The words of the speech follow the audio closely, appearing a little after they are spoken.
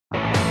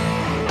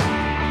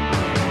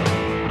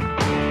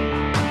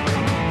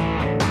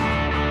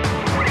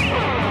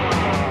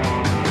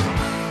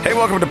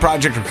welcome to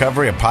Project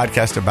Recovery, a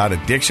podcast about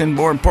addiction.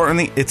 More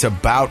importantly, it's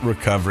about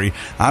recovery.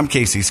 I'm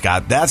Casey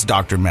Scott. That's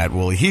Dr. Matt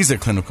Woolley. He's a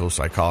clinical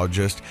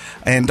psychologist.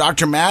 And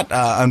Dr. Matt,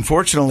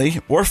 unfortunately,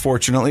 or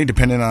fortunately,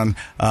 depending on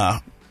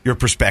your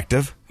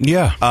perspective,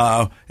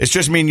 it's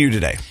just me and you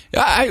today.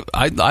 I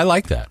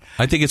like that.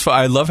 I think it's fun.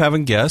 I love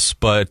having guests,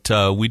 but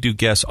we do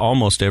guests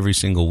almost every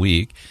single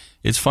week.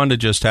 It's fun to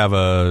just have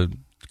a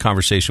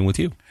conversation with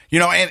you. You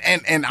know,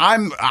 and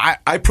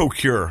I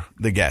procure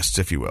the guests,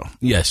 if you will.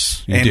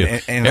 Yes, you do.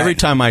 And every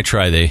time I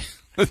try, they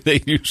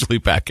usually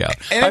back out.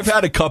 I've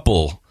had a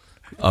couple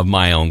of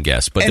my own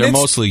guests, but they're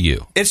mostly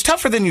you. It's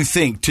tougher than you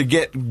think to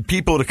get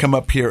people to come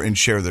up here and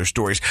share their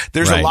stories.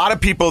 There's a lot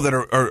of people that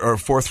are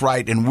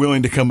forthright and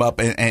willing to come up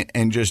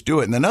and just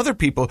do it. And then other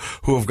people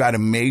who have got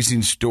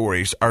amazing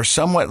stories are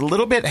somewhat a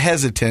little bit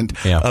hesitant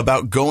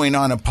about going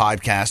on a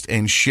podcast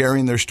and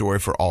sharing their story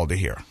for all to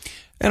hear.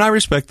 And I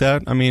respect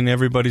that. I mean,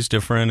 everybody's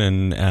different,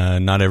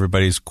 and not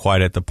everybody's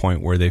quite at the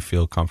point where they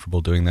feel comfortable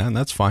doing that, and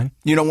that's fine.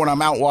 You know, when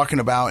I'm out walking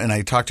about and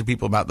I talk to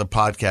people about the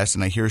podcast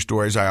and I hear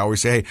stories, I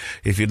always say, hey,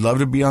 if you'd love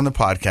to be on the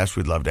podcast,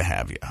 we'd love to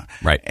have you.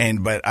 Right.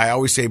 But I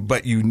always say,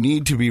 but you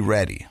need to be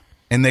ready.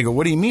 And they go,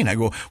 what do you mean? I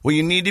go, well,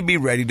 you need to be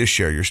ready to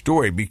share your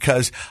story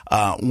because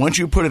once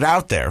you put it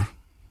out there,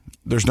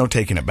 there's no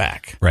taking it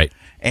back. Right.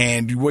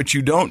 And what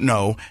you don't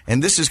know,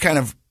 and this is kind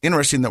of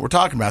interesting that we're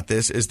talking about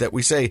this, is that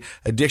we say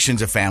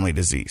addiction's a family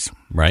disease.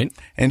 Right.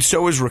 And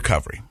so is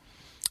recovery.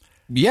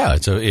 Yeah,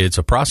 it's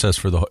a process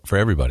for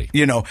everybody.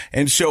 You know,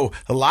 and so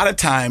a lot of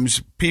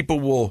times people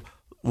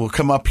will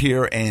come up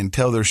here and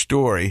tell their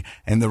story,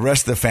 and the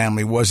rest of the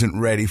family wasn't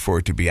ready for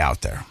it to be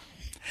out there.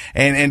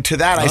 And to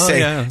that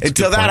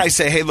I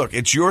say, hey, look,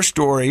 it's your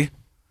story.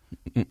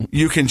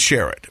 You can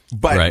share it,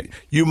 but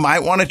you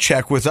might want to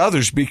check with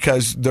others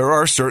because there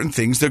are certain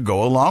things that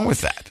go along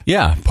with that.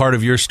 Yeah, part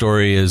of your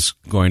story is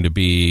going to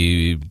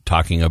be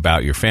talking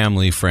about your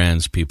family,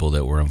 friends, people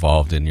that were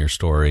involved in your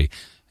story.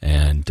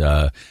 And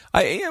to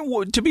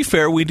be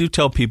fair, we do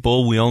tell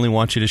people we only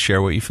want you to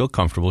share what you feel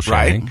comfortable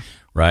sharing,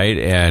 right?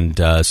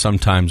 And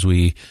sometimes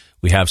we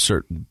have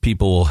certain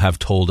people have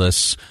told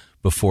us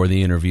before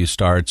the interview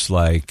starts,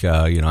 like, hey,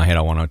 I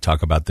don't want to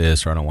talk about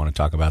this or I don't want to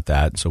talk about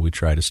that. So we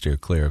try to steer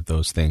clear of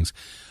those things.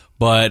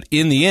 But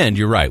in the end,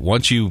 you're right.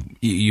 Once you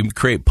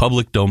create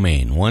public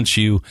domain, once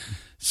you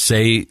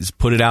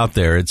put it out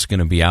there, it's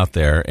going to be out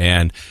there.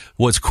 And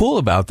what's cool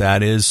about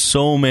that is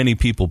so many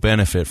people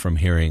benefit from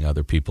hearing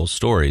other people's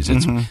stories.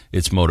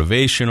 It's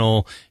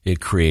motivational.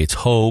 It creates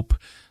hope.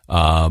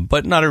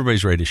 But not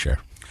everybody's ready to share.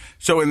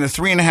 So in the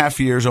 3.5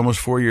 years,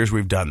 almost 4 years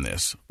we've done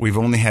this, we've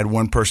only had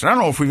one person. I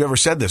don't know if we've ever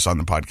said this on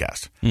the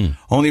podcast.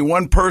 Only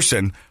one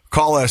person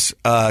call us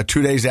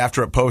 2 days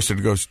after it posted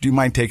and goes, do you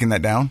mind taking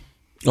that down?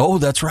 Oh,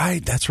 that's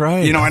right. That's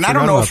right. You know, and I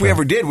don't know if we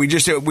ever did. We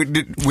just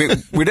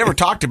we never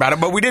talked about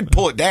it, but we did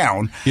pull it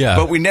down. Yeah.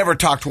 But we never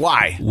talked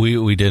why.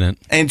 We didn't.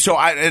 And so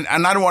I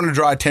don't want to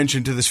draw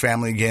attention to this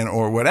family again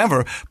or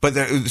whatever. But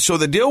so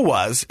the deal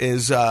was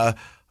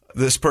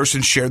this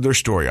person shared their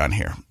story on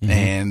here,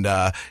 and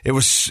it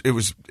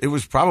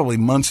was probably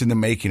months in the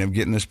making of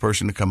getting this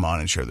person to come on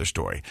and share their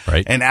story.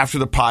 Right. And after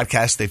the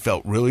podcast, they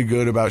felt really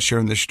good about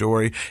sharing their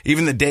story.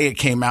 Even the day it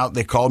came out,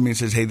 they called me and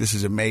says, "Hey, this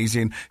is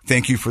amazing.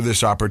 Thank you for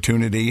this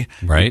opportunity."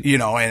 Right. You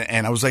know,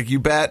 and I was like,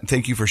 "You bet.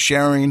 Thank you for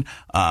sharing.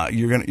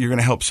 You're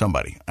gonna help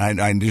somebody.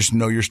 I just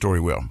know your story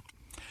will."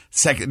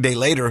 Second day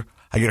later,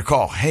 I get a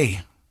call.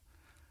 "Hey,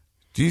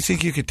 do you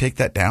think you could take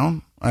that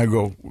down?" I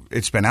go,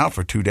 "It's been out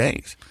for 2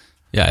 days."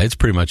 Yeah, it's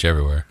pretty much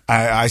everywhere.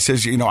 I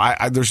says,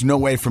 there's no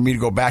way for me to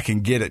go back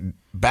and get it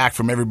back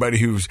from everybody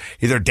who's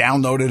either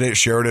downloaded it,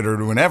 shared it,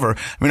 or whatever.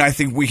 I mean, I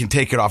think we can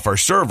take it off our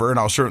server, and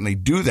I'll certainly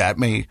do that.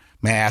 May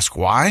I ask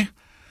why?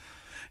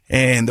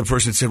 And the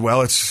person said,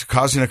 well, it's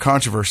causing a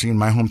controversy in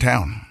my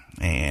hometown,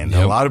 and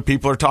a lot of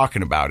people are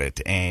talking about it,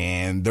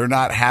 and they're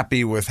not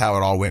happy with how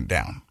it all went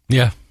down.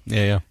 Yeah.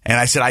 And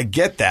I said, I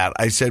get that.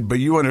 I said, but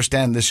you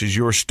understand this is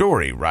your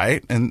story,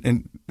 right?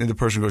 And the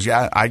person goes,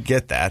 yeah, I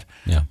get that.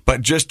 Yeah.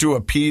 But just to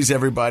appease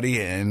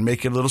everybody and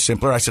make it a little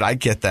simpler, I said, I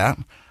get that.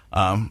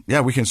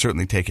 We can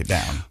certainly take it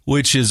down.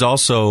 Which is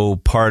also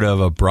part of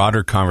a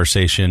broader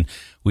conversation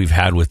we've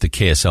had with the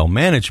KSL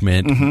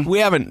management. We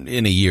haven't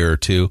in a year or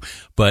two,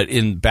 but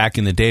back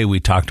in the day, we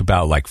talked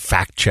about like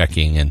fact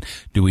checking and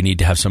do we need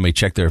to have somebody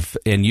check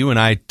and you and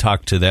I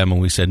talked to them and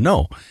we said,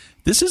 no.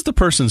 This is the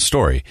person's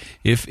story.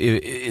 If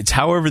it's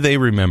however they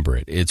remember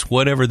it, it's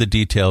whatever the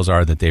details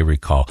are that they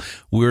recall.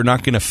 We're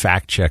not going to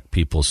fact check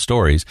people's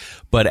stories,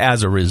 but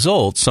as a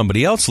result,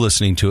 somebody else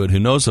listening to it who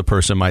knows the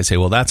person might say,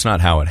 well, that's not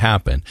how it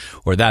happened,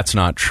 or that's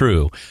not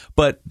true.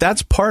 But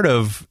that's part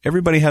of,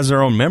 everybody has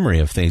their own memory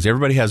of things.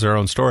 Everybody has their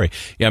own story.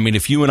 I mean,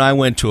 if you and I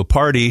went to a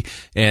party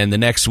and the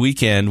next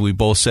weekend we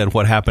both said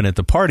what happened at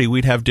the party,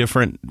 we'd have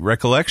different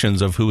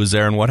recollections of who was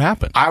there and what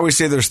happened. I always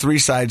say there's 3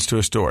 sides to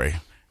a story.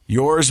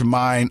 yours,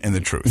 mine, and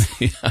the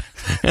truth. Yeah.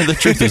 And the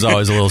truth is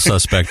always a little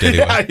suspect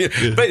anyway.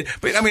 Yeah.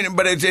 But I mean,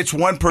 it's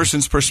one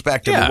person's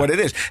perspective Yeah. of what it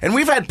is. And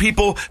we've had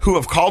people who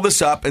have called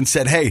us up and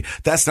said, hey,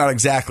 that's not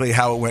exactly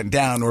how it went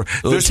down. Or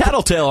there's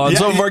tattletale on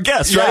some of our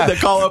guests, right? They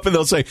call up and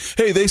they'll say,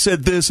 hey, they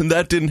said this and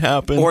that didn't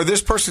happen. Or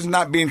this person's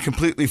not being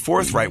completely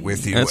forthright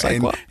with you.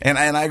 And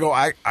I go,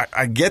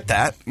 I get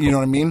that. You know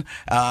what I mean?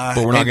 But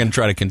we're not going to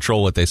try to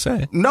control what they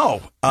say.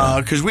 No,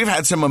 because we've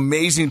had some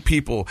amazing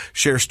people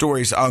share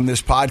stories on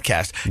this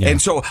podcast. Yeah.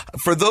 And so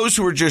for those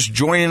who are just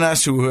joining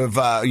us, who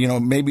have,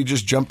 maybe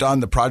just jumped on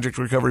the Project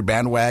Recovery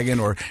bandwagon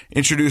or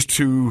introduced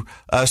to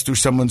us through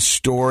someone's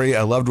story,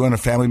 a loved one, a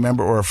family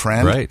member, or a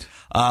friend. Right.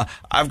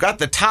 I've got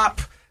the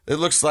top, it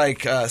looks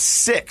like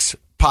 6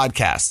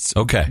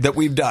 podcasts that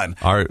we've done.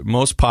 Our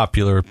most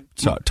popular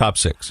top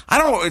 6. I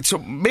don't know. It's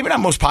maybe not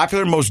most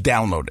popular, most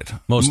downloaded.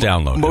 Most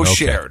downloaded. Most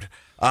shared.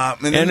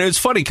 And it's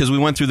funny because we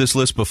went through this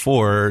list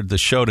before the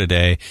show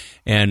today,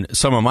 and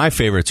some of my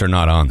favorites are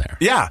not on there.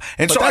 Yeah.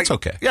 And but so that's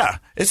okay. Yeah.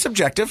 It's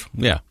subjective.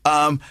 Yeah.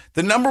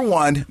 The number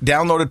one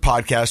downloaded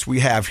podcast we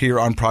have here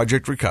on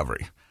Project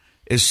Recovery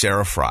is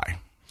Sarah Fry.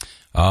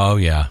 Oh,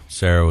 yeah.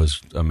 Sarah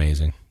was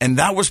amazing. And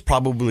that was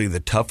probably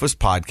the toughest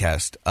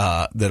podcast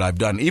that I've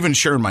done, even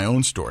sharing my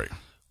own story.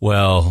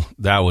 Well,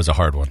 that was a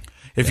hard one.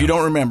 If you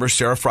don't remember,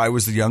 Sarah Fry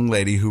was the young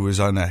lady who was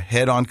on a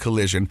head-on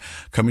collision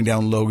coming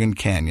down Logan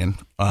Canyon.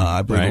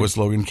 I believe it was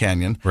Logan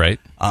Canyon. Right.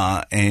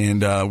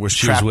 And was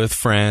she was with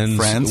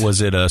friends.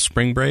 Was it a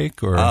spring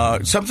break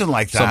or something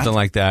like that? Something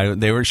like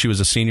that. She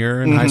was a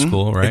senior in high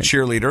school, right? A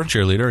cheerleader.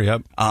 Cheerleader,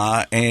 yep.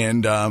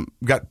 And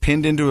got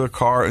pinned into a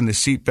car in the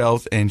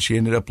seatbelt, and she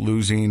ended up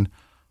losing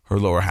her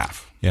lower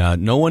half. Yeah,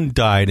 no one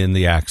died in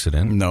the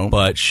accident. No.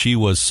 But she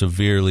was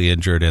severely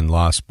injured and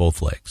lost both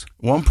legs.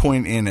 One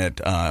point in it,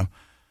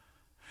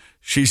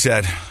 she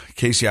said,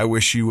 Casey, I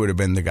wish you would have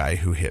been the guy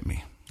who hit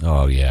me.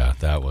 Oh, yeah,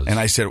 that was... And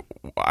I said,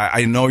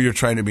 I know you're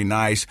trying to be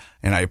nice,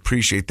 and I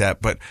appreciate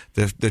that, but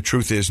the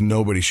truth is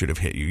nobody should have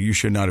hit you. You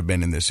should not have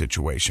been in this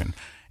situation.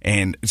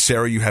 And,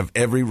 Sarah, you have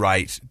every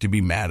right to be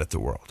mad at the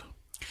world.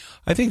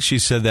 I think she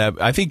said that.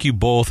 I think you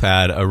both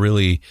had a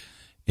really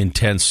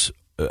intense,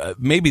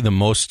 maybe the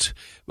most,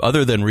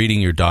 other than reading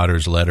your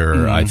daughter's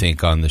letter, I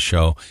think, on the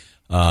show,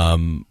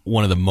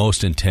 one of the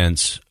most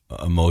intense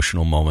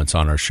emotional moments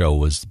on our show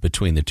was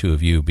between the two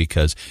of you,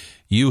 because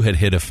you had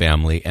hit a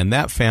family, and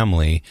that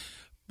family,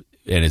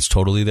 and it's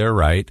totally their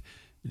right,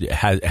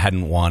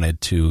 hadn't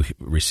wanted to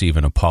receive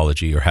an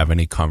apology or have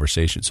any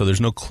conversation. So there's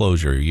no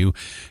closure. You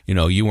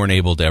weren't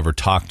able to ever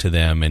talk to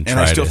them and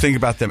I still think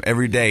about them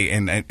every day,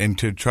 and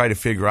to try to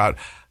figure out,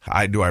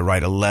 do I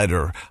write a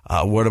letter?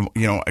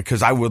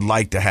 Because I would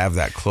like to have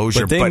that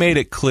closure. But they made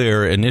it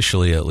clear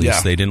initially, at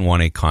least, they didn't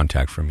want any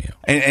contact from you.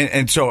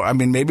 And so, I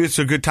mean, maybe it's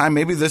a good time.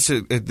 Maybe this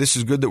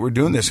is good that we're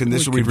doing this, and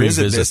we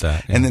revisit this,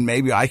 that, and then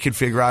maybe I could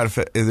figure out if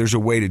there's a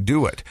way to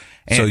do it.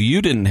 And so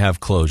you didn't have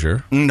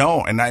closure.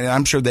 No, and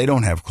I'm sure they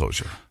don't have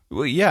closure.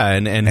 Well, yeah,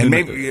 and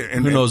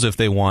who knows if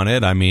they want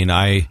it? I mean,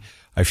 I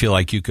feel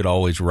like you could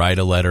always write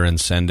a letter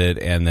and send it,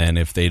 and then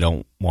if they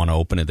don't want to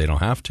open it, they don't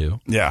have to.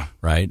 Yeah.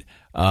 Right?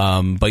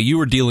 But you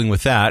were dealing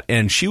with that,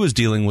 and she was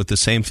dealing with the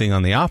same thing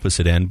on the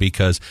opposite end,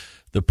 because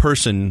the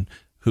person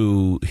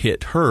who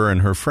hit her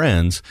and her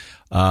friends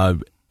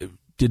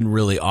didn't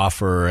really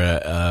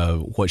offer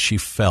what she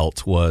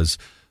felt was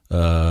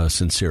a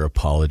sincere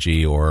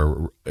apology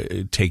or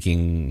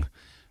taking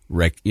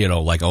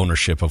like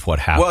ownership of what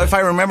happened. Well, if I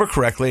remember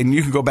correctly, and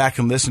you can go back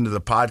and listen to the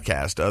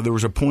podcast, there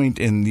was a point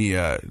in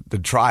the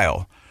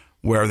trial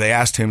where they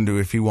asked him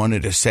if he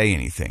wanted to say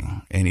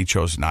anything, and he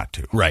chose not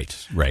to. Right.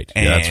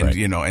 And, yeah, that's right.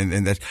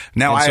 And that's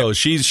now. So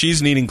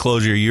she's needing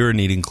closure. You're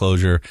needing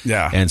closure.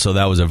 Yeah. And so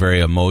that was a very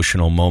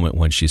emotional moment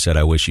when she said,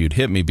 "I wish you'd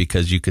hit me,"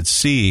 because you could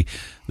see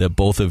that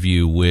both of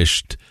you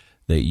wished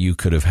that you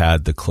could have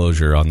had the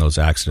closure on those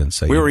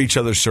accidents. We were each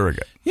other's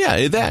surrogate. Yeah.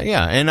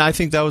 And I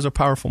think that was a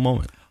powerful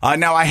moment.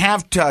 Now I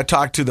have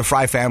talked to the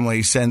Fry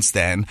family since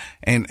then,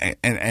 and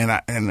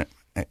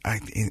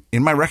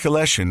in my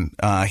recollection,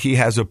 he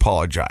has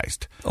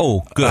apologized.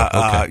 Oh, good.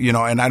 Okay.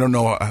 And I don't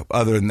know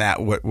other than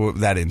that what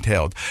that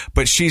entailed.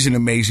 But she's an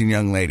amazing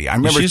young lady. I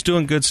remember she's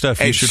doing good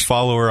stuff. You should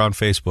follow her on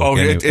Facebook. Oh,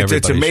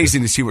 it's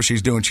amazing to see what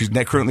she's doing. She's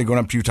currently going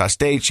up to Utah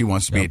State. She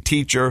wants to be a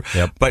teacher,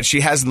 but she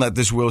hasn't let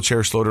this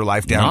wheelchair slow her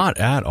life down. Not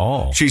at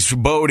all. She's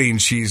boating.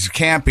 She's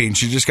camping.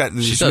 She just got.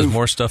 She does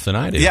more stuff than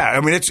I do. Yeah, I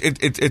mean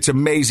it's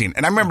amazing.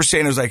 And I remember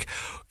saying, I was like,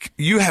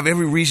 "You have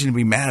every reason to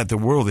be mad at the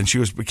world." And she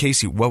goes, "But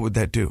Casey, what would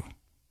that do?"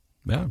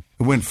 Yeah.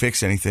 It wouldn't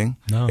fix anything.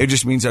 No. It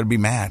just means I'd be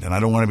mad, and I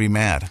don't want to be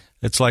mad.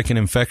 It's like an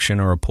infection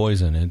or a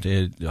poison.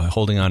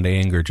 Holding on to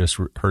anger just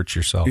hurts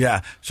yourself. Yeah.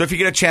 So if you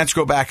get a chance,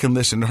 go back and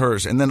listen to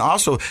hers. And then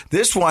also,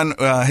 this one,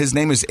 his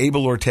name is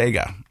Abel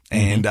Ortega.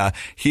 And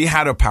he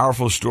had a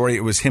powerful story.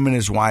 It was him and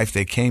his wife.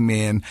 They came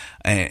in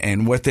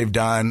and what they've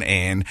done,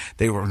 and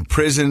they were in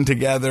prison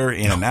together,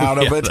 in and out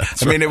of it.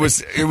 I mean, it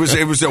was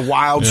a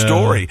wild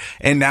story.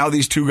 And now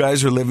these two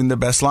guys are living their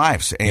best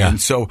lives.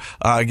 And so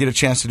get a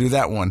chance to do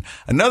that one.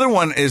 Another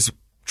one is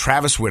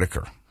Travis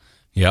Whitaker.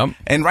 Yep.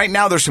 And right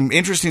now, there's some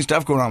interesting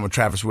stuff going on with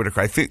Travis Whitaker.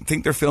 I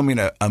think they're filming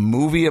a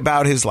movie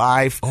about his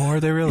life. Oh, are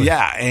they really?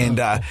 Yeah,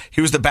 and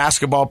he was the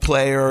basketball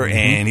player,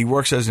 and he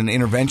works as an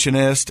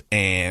interventionist.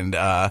 And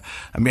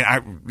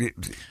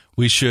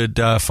we should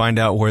find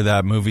out where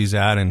that movie's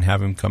at and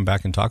have him come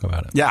back and talk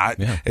about it. Yeah.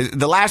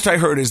 The last I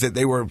heard is that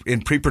they were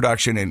in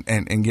pre-production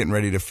and getting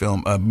ready to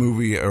film a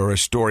movie or a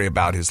story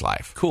about his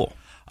life. Cool.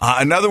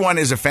 Another one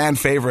is a fan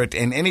favorite,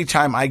 and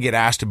anytime I get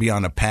asked to be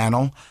on a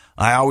panel,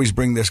 I always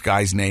bring this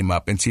guy's name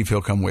up and see if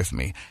he'll come with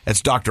me.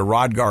 It's Dr.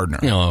 Rod Gardner.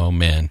 Oh,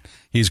 man.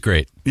 He's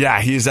great.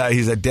 Yeah, he's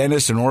a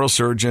dentist and oral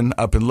surgeon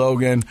up in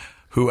Logan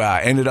who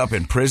ended up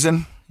in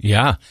prison.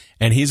 Yeah,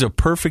 and he's a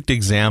perfect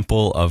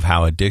example of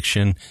how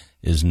addiction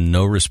is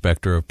no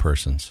respecter of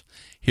persons.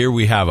 Here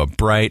we have a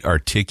bright,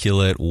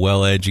 articulate,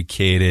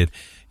 well-educated,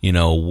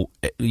 guy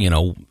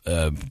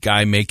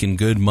making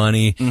good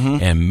money,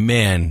 and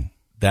man,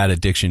 that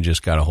addiction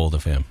just got a hold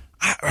of him.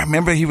 I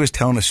remember he was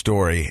telling a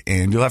story,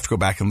 and you'll have to go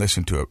back and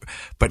listen to it,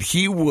 but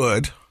he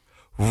would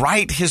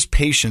write his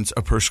patients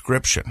a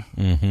prescription.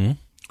 Mm-hmm.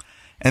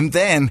 And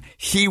then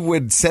he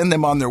would send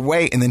them on their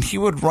way, and then he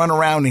would run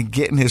around and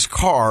get in his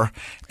car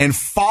and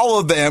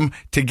follow them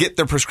to get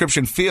their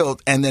prescription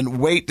filled, and then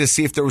wait to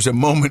see if there was a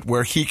moment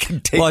where he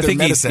could take their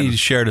medicine. He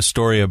shared a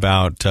story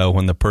about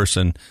when the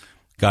person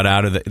got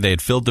out of they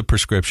had filled the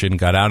prescription,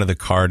 got out of the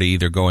car to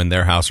either go in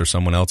their house or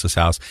someone else's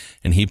house,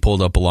 and he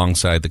pulled up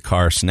alongside the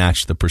car,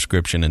 snatched the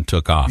prescription, and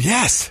took off.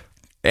 Yes.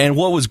 And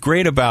what was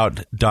great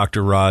about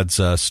Dr. Rod's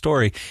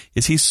story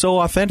is he's so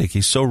authentic.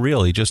 He's so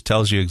real. He just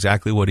tells you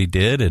exactly what he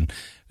did and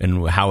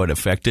how it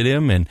affected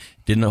him, and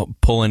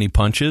didn't pull any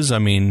punches. I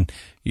mean,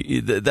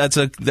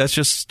 that's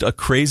just a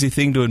crazy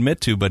thing to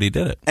admit to, but he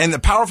did it. And the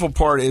powerful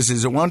part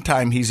is at one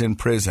time he's in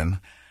prison,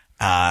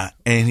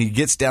 and he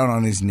gets down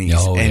on his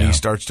knees he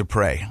starts to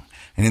pray.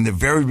 And in the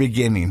very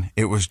beginning,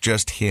 it was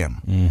just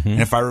him. Mm-hmm.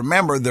 And if I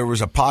remember, there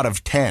was a pot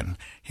of 10.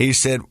 He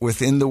said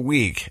within the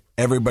week,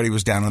 everybody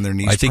was down on their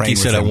knees. I think praying he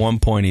said with at him. one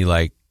point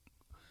he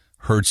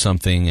heard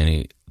something and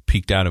he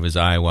peeked out of his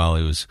eye while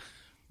he was,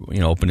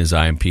 opened his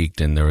eye and peeked,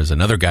 and there was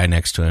another guy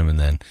next to him, and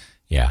then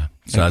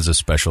so that's a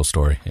special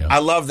story. Yeah. I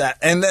love that.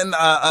 And then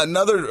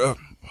another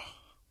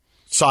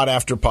sought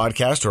after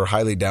podcast or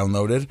highly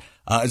downloaded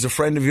is a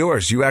friend of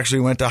yours. You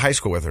actually went to high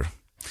school with her,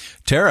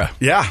 Tara.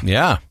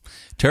 Yeah.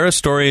 Tara's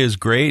story is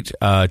great.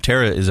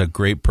 Tara is a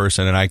great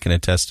person, and I can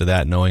attest to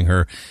that, knowing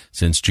her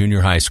since junior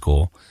high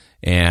school.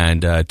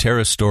 And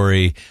Tara's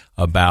story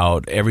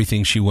about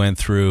everything she went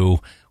through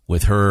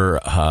with her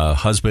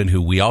husband,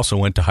 who we also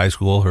went to high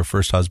school, her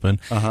first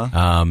husband,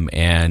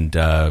 and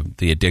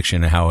the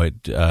addiction and how it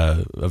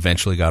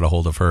eventually got a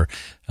hold of her.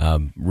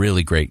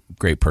 Really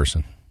great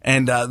person.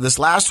 And this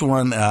last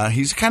one,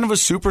 he's kind of a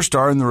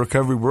superstar in the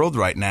recovery world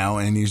right now,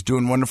 and he's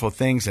doing wonderful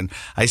things. And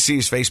I see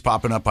his face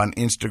popping up on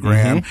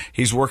Instagram. Mm-hmm.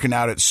 He's working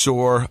out at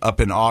SOAR up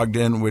in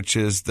Ogden, which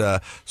is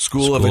the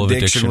School of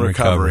Addiction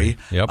Recovery.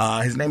 Yep.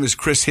 His name is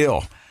Chris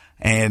Hill.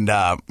 And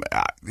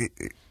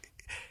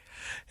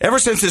ever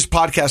since this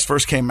podcast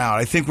first came out,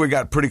 I think we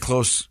got pretty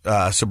close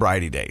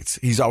sobriety dates.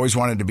 He's always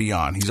wanted to be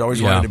on. And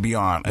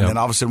then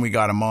all of a sudden we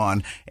got him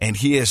on, and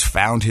he has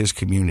found his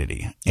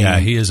community.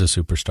 And he is a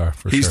superstar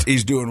for sure.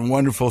 He's doing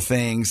wonderful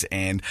things,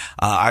 and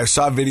I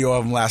saw a video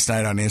of him last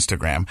night on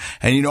Instagram.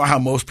 And you know how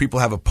most people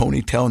have a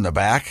ponytail in the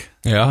back?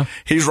 Yeah.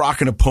 He's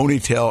rocking a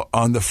ponytail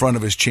on the front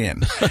of his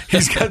chin.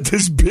 He's got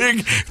this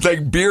big,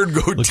 beard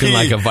goatee. Looking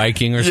like a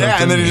Viking or something.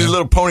 Yeah, and then he's a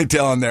little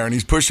ponytail on there, and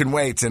he's pushing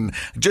weights and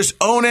just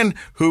owning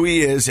who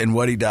he is and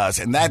what he does.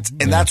 And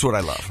that's what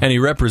I love. And he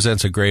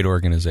represents a great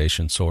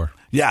organization, SOAR.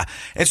 Yeah.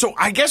 And so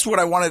I guess what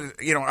I wanted,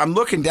 I'm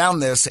looking down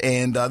this,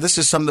 and this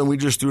is something we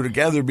just threw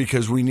together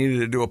because we needed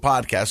to do a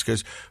podcast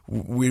because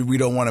we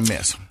don't want to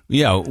miss.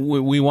 Yeah,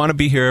 we want to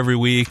be here every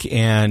week.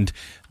 And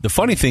the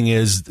funny thing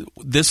is,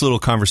 this little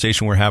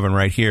conversation we're having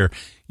right here,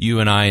 you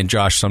and I and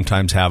Josh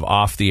sometimes have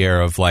off the air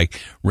of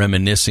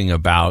reminiscing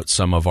about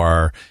some of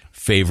our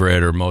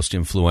favorite or most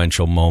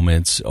influential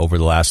moments over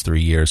the last 3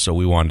 years. So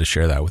we wanted to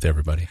share that with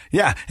everybody.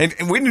 Yeah.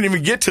 And we didn't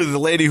even get to the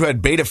lady who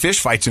had beta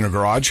fish fights in her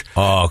garage.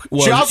 Oh,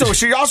 well,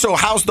 she also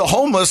housed the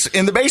homeless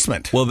in the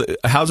basement. Well,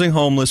 housing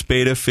homeless,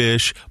 beta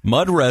fish,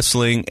 mud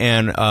wrestling,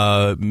 and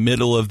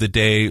middle of the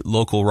day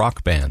local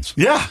rock bands.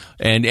 Yeah.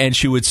 And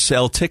she would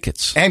sell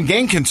tickets. And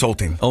gang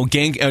consulting. Oh,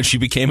 she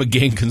became a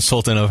gang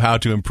consultant of how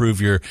to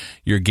improve your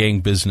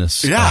gang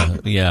business. Yeah.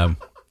 Yeah.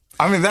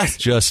 I mean, that's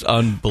just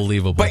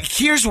unbelievable. But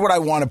here's what I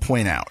want to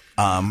point out: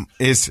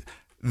 is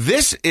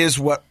this is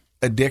what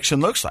addiction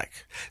looks like.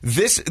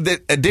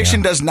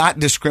 Addiction does not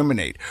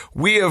discriminate.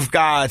 We have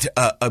got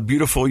a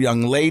beautiful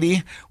young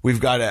lady. We've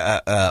got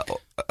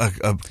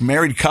a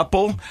married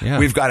couple. Yeah.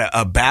 We've got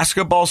a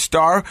basketball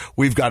star.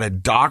 We've got a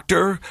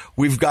doctor.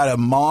 We've got a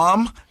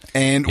mom.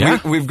 And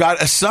we've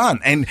got a son.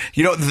 And,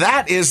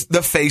 that is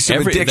the face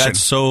of addiction.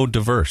 That's so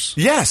diverse.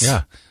 Yes.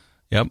 Yeah.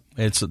 Yep.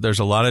 There's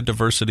a lot of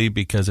diversity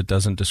because it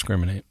doesn't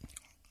discriminate.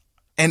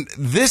 And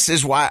this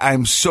is why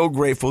I'm so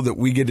grateful that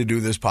we get to do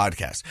this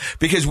podcast,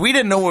 because we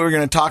didn't know what we were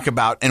going to talk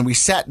about, and we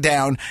sat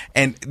down,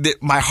 and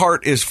my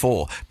heart is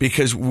full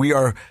because we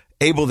are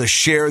able to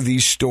share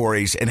these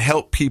stories and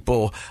help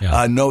people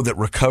know that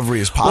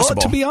recovery is possible.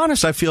 Well, to be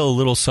honest, I feel a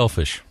little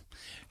selfish.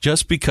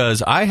 Just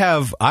because I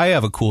have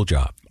a cool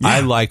job. Yeah. I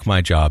like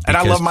my job. And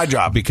I love my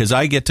job. Because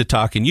I get to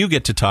talk and you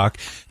get to talk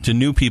to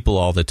new people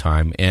all the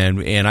time.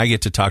 And I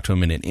get to talk to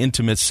them in an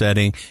intimate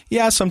setting.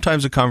 Yeah,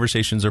 sometimes the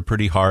conversations are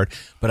pretty hard,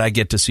 but I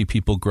get to see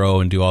people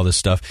grow and do all this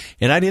stuff.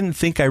 And I didn't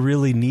think I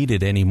really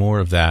needed any more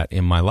of that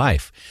in my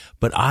life.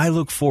 But I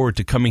look forward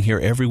to coming here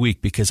every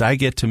week because I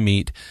get to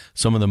meet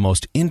some of the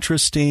most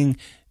interesting,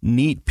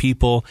 neat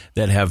people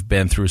that have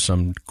been through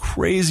some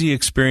crazy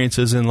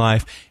experiences in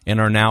life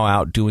and are now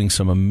out doing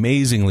some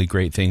amazingly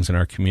great things in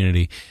our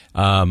community.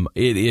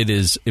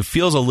 It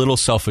feels a little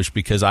selfish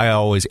because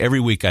every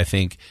week I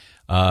think,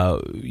 who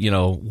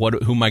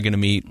am I going to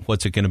meet?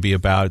 What's it going to be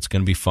about? It's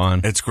going to be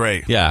fun. It's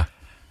great. Yeah.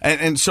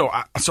 And so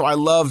I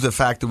love the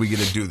fact that we get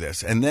to do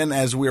this. And then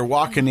as we were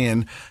walking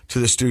in to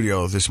the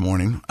studio this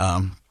morning,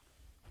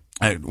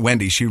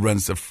 Wendy, she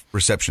runs the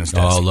receptionist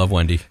desk. Oh, I love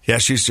Wendy. Yeah,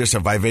 she's just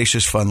a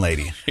vivacious, fun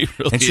lady.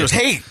 Really and she goes,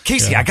 "Hey,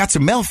 Casey, I got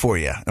some mail for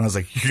you." And I was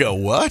like, "You go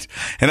what?"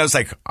 And I was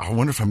like, "I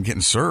wonder if I'm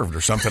getting served or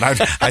something." I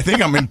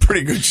think I'm in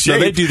pretty good shape. So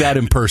they do that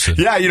in person.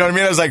 Yeah, you know what I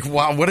mean? I was like,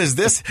 "Wow, what is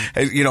this?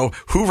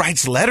 Who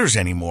writes letters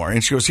anymore?"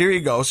 And she goes, "Here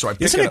you go." So I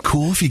picked Isn't it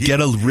cool if you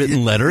get a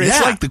written letter? It's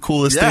like the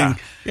coolest thing.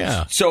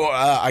 Yeah. So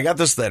I got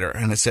this letter,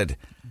 and it said,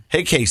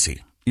 "Hey,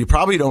 Casey, you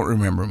probably don't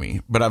remember me,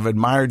 but I've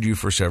admired you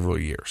for several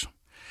years.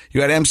 You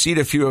had emceed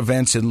a few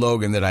events in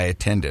Logan that I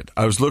attended.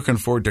 I was looking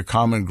forward to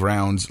Common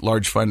Ground's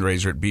large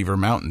fundraiser at Beaver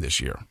Mountain this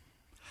year.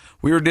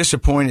 We were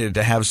disappointed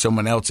to have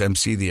someone else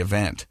MC the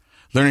event,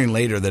 learning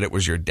later that it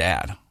was your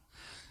dad.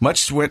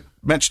 Much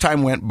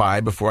time went by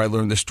before I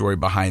learned the story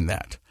behind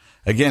that.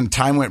 Again,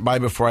 time went by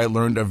before I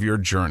learned of your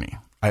journey.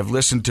 I have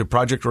listened to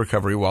Project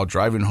Recovery while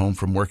driving home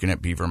from working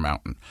at Beaver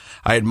Mountain.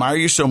 I admire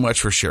you so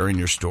much for sharing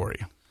your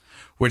story,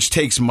 which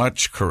takes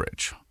much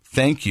courage.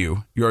 Thank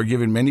you. You are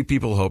giving many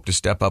people hope to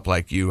step up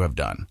like you have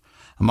done.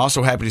 I'm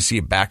also happy to see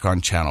you back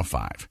on Channel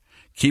 5.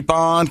 Keep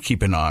on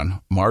keeping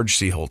on, Marge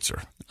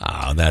Seeholzer."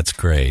 Oh, that's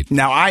great.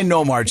 Now, I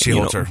know Marge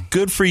Seeholzer.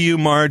 Good for you,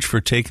 Marge, for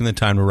taking the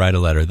time to write a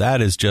letter. That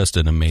is just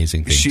an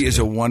amazing thing. She is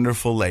a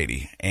wonderful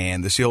lady,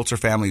 and the Seeholzer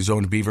family has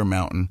owned Beaver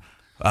Mountain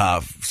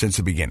since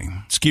the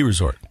beginning. Ski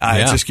resort.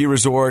 It's a ski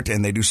resort,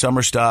 and they do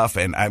summer stuff.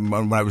 And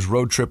when I was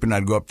road tripping,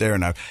 I'd go up there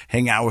and I'd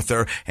hang out with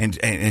her.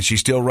 And she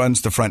still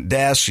runs the front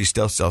desk. She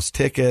still sells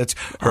tickets.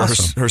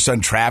 Her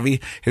son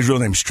Travi, his real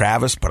name's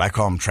Travis, but I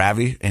call him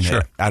Travi, and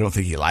sure. I don't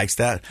think he likes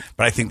that.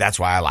 But I think that's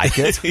why I like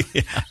it.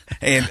 Yeah.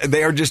 And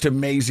they are just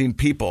amazing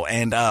people.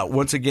 And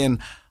once again,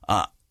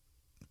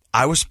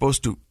 I was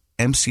supposed to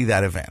MC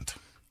that event.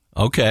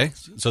 Okay,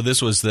 so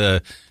this was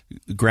the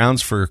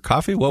Grounds for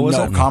Coffee? What was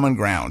it? No, Common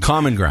Ground.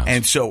 Common Ground.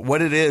 And so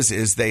what it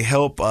is they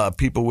help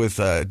people with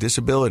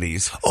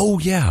disabilities. Oh,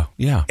 yeah.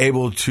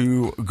 Able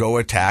to go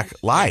attack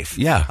life.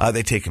 Yeah.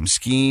 They take them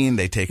skiing.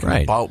 They take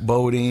them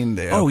boating.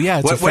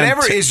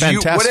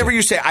 Whatever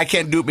you say, I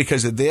can't do it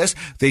because of this,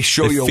 they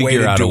show you a way to do it.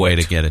 Figure out a way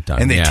to get it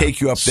done. And they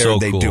take you up there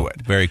and they do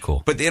it. Very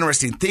cool. But the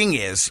interesting thing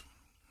is,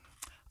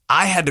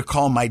 I had to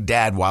call my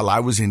dad while I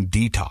was in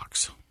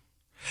detox.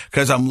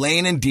 Because I'm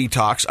laying in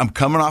detox. I'm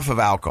coming off of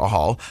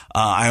alcohol.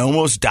 I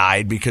almost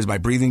died because my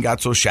breathing got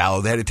so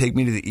shallow. They had to take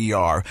me to the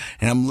ER.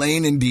 And I'm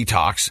laying in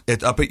detox.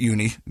 It's up at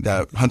uni,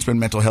 the Huntsman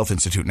Mental Health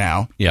Institute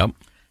now. Yep.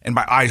 And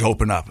my eyes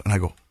open up. And I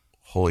go,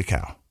 holy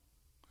cow.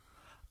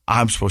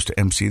 I'm supposed to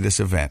MC this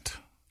event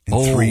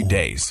in 3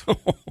 days.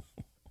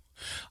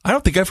 I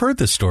don't think I've heard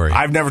this story.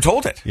 I've never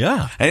told it.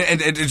 Yeah.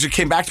 And it just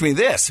came back to me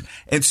this.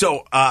 And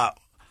so I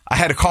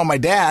had to call my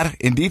dad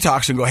in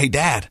detox and go, hey,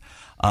 Dad.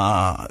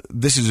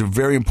 This is a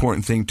very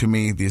important thing to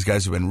me. These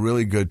guys have been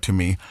really good to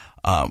me.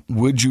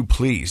 Would you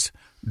please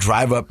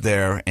drive up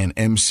there and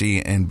MC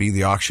and be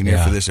the auctioneer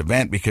for this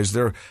event? Because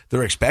they're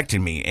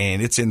expecting me,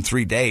 and it's in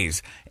 3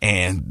 days,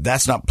 and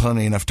that's not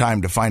plenty enough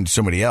time to find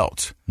somebody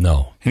else.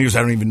 No. And he goes,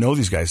 I don't even know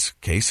these guys,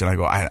 Case. And I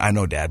go, I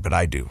know, Dad, but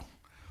I do.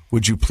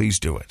 Would you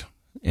please do it?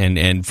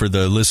 And for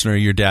the listener,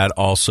 your dad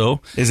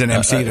also is an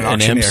MC and an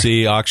auctioneer. An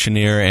MC,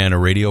 auctioneer, and a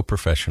radio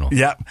professional.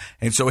 Yep.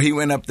 And so he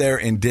went up there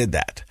and did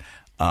that.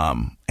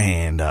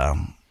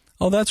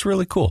 Oh, that's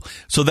really cool.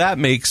 So that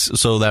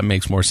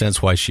makes more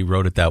sense why she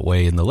wrote it that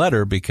way in the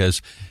letter,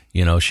 because,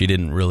 she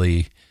didn't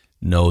really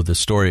know the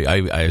story.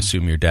 I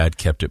assume your dad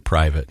kept it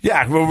private.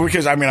 Yeah, well,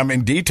 because I'm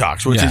in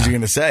detox. What is he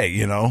going to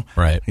say?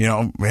 Right.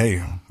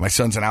 Hey, my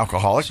son's an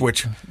alcoholic.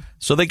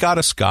 So they got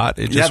a Scott.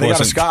 They got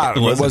a Scott.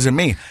 It wasn't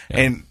me. Yeah.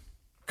 And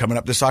coming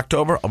up this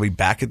October, I'll be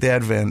back at the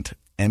event,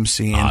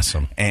 MCing,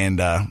 awesome, and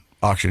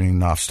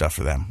auctioning off stuff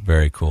for them.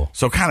 Very cool.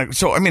 So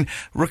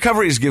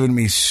recovery has given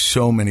me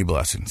so many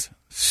blessings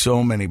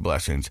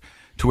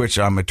to which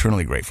I'm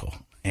eternally grateful.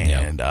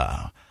 And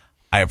I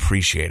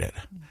appreciate it.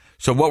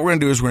 So what we're going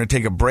to do is we're going to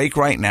take a break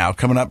right now.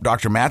 Coming up,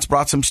 Dr. Matt's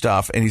brought some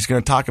stuff, and he's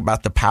going to talk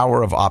about the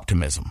power of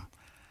optimism.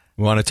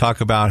 We want to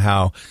talk about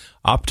how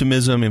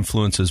optimism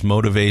influences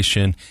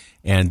motivation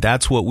And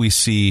that's what we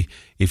see.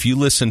 If you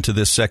listen to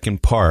this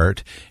second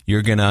part,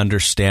 you're going to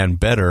understand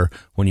better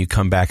when you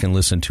come back and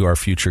listen to our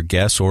future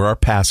guests or our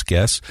past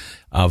guests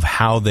of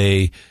how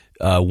they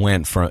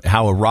went from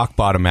how a rock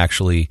bottom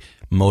actually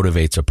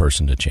motivates a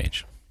person to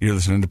change. You're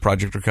listening to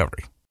Project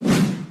Recovery.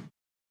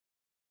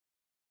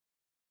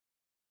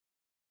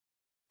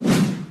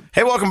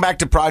 Hey, welcome back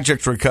to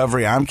Project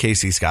Recovery. I'm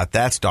Casey Scott.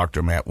 That's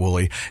Dr. Matt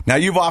Woolley. Now,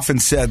 you've often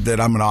said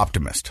that I'm an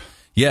optimist.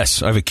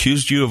 Yes, I've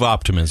accused you of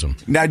optimism.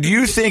 Now, do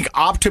you think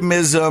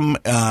optimism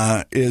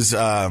is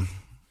a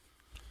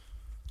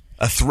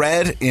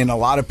thread in a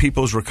lot of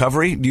people's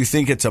recovery? Do you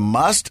think it's a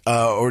must,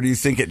 or do you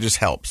think it just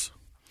helps?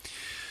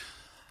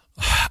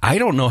 I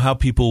don't know how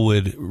people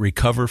would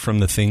recover from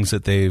the things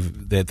that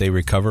they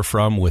recover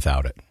from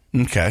without it.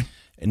 Okay.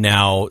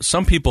 Now,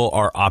 some people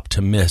are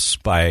optimists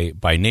by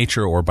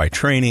nature or by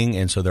training,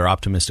 and so they're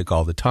optimistic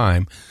all the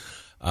time.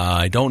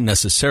 I don't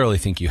necessarily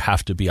think you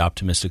have to be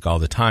optimistic all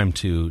the time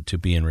to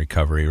be in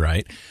recovery,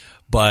 right?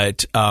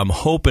 But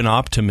hope and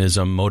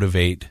optimism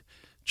motivate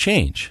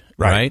change,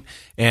 right?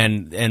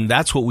 And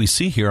that's what we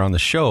see here on the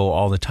show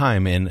all the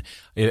time. And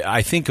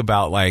I think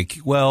about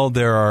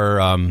there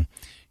are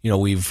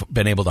we've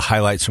been able to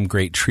highlight some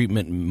great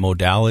treatment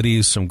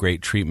modalities, some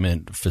great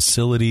treatment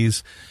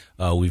facilities.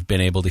 We've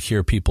been able to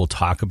hear people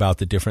talk about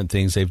the different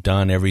things they've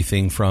done,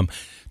 everything from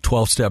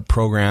 12-step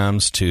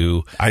programs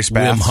to ice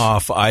baths. Wim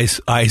Hof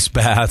ice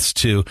baths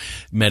to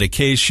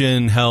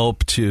medication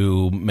help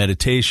to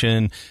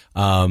meditation,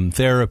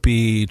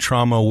 therapy,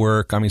 trauma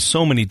work. I mean,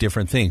 so many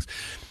different things.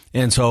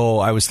 And so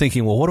I was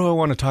thinking, well, what do I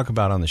want to talk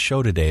about on the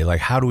show today?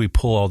 Like, how do we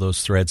pull all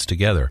those threads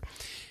together?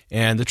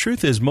 And the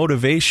truth is,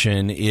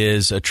 motivation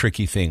is a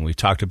tricky thing. We've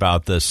talked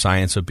about the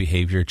science of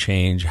behavior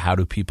change. How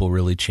do people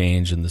really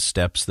change and the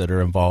steps that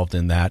are involved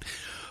in that?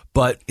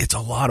 But it's a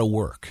lot of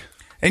work.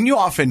 And you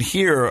often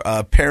hear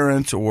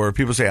parents or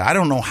people say, I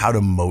don't know how to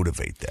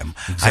motivate them.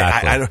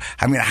 Exactly.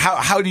 I mean,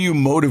 how do you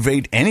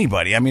motivate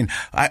anybody? I mean,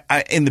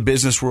 in the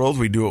business world,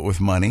 we do it with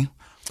money.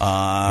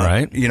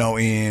 Right.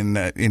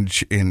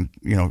 In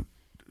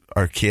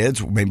our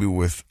kids, maybe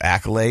with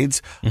accolades,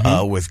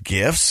 with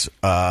gifts,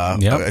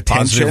 attention,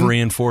 positive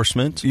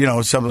reinforcement,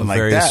 something like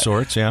various that.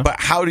 Sorts, yeah. But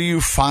how do you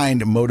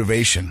find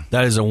motivation?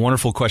 That is a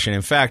wonderful question.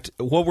 In fact,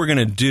 what we're going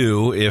to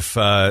do, if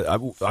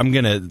I'm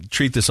going to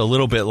treat this a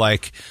little bit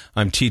like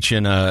I'm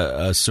teaching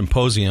a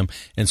symposium,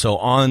 and so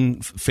on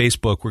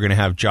Facebook, we're going to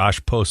have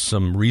Josh post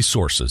some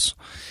resources.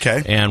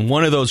 Okay. And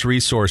one of those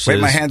resources.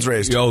 Wait, my hand's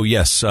raised. Oh,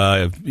 yes.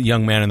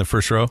 Young man in the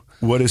first row.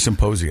 What is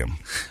symposium?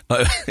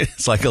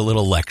 It's like a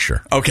little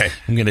lecture. Okay.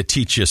 I'm going to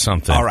teach you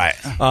something. All right.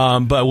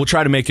 But we'll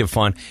try to make it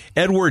fun.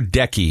 Edward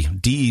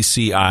Deci,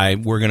 D-E-C-I,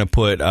 we're going to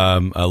put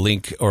a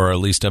link or at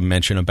least a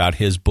mention about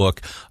his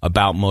book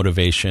about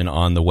motivation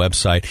on the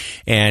website.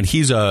 And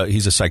he's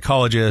a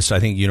psychologist, I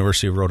think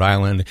University of Rhode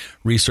Island,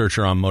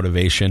 researcher on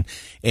motivation.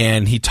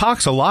 And he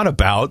talks a lot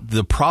about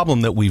the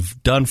problem that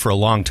we've done for a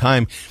long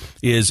time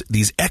is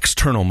these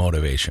external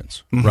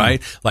motivations,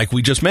 right? Like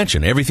we just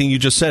mentioned, everything you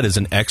just said is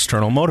an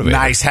external motivator.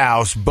 Nice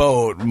house,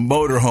 boat,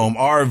 motorhome,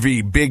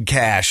 RV, big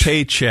cash.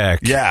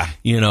 Paycheck,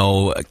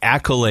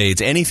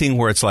 accolades, anything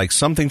where it's like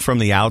something from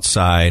the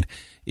outside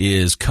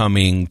is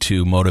coming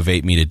to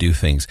motivate me to do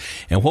things.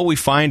 And what we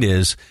find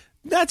is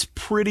that's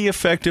pretty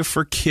effective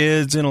for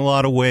kids in a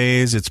lot of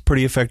ways. It's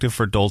pretty effective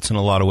for adults in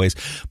a lot of ways.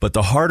 But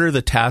the harder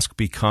the task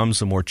becomes,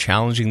 the more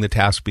challenging the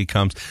task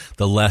becomes,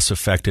 the less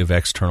effective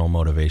external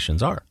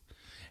motivations are.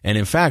 And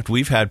in fact,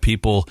 we've had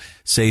people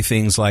say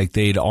things like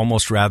they'd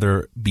almost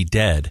rather be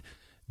dead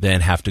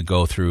than have to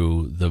go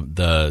through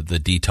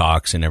the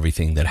detox and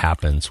everything that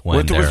happens when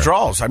with the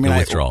withdrawals. I mean,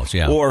 withdrawals,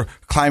 yeah, or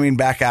climbing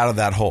back out of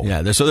that hole.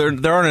 Yeah, so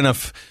there aren't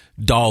enough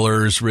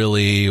dollars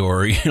really,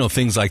 or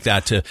things like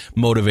that to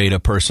motivate a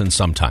person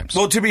sometimes.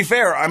 Well, to be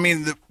fair, I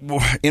mean,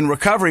 in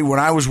recovery, when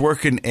I was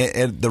working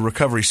at the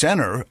recovery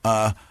center,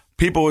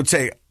 people would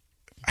say,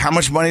 how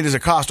much money does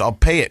it cost? I'll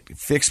pay it.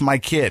 Fix my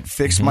kid,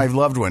 fix my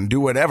loved one, do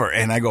whatever.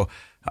 And I go,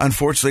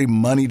 unfortunately,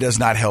 money does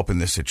not help in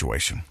this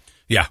situation.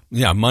 Yeah.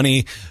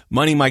 Money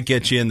might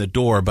get you in the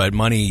door, but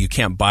money, you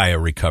can't buy a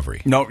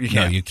recovery. No, you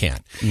can't. No, you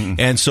can't. Mm-hmm.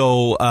 And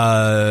so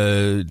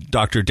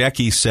Dr.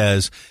 Deci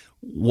says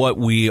what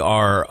we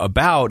are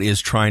about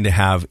is trying to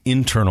have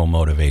internal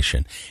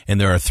motivation.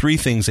 And there are three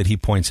things that he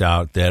points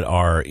out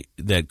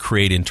that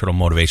create internal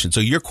motivation.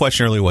 So your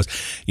question earlier was,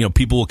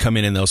 people will come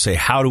in and they'll say,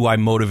 how do I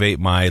motivate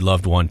my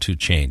loved one to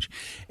change?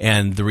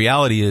 And the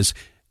reality is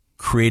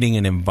creating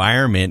an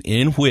environment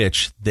in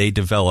which they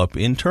develop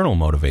internal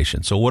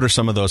motivation. So what are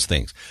some of those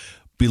things?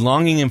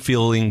 Belonging and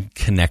feeling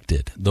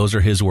connected. Those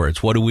are his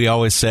words. What do we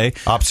always say?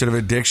 Opposite of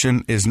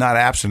addiction is not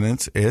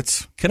abstinence,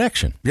 it's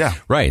connection. Yeah.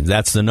 Right.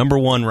 That's the number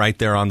one right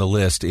there on the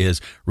list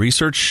is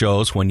research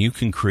shows when you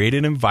can create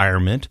an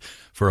environment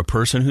for a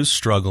person who's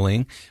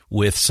struggling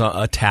with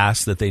a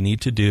task that they need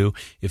to do,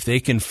 if they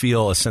can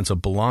feel a sense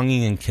of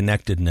belonging and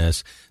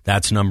connectedness,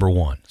 that's number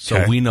one.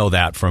 So we know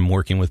that from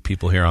working with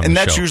people here on the show. And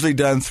that's usually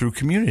done through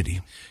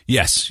community.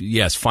 Yes,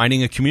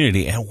 finding a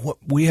community. And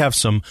we have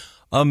some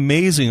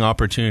amazing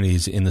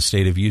opportunities in the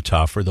state of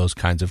Utah for those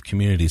kinds of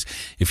communities.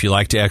 If you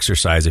like to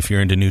exercise, if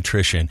you're into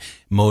nutrition,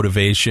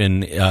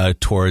 motivation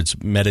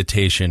towards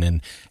meditation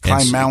and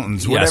climb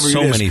mountains, whatever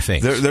so it is, many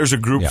things. There's a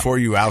group for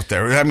you out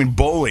there. I mean,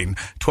 bowling,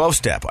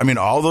 12-step. I mean,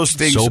 all those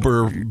things.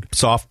 Sober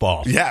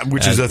softball. Yeah,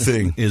 which is a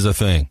thing. Is a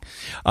thing.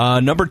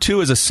 Number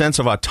 2 is a sense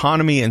of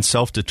autonomy and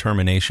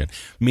self-determination,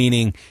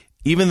 meaning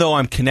even though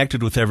I'm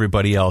connected with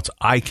everybody else,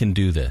 I can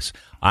do this.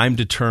 I'm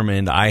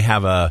determined. I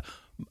have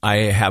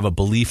a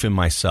belief in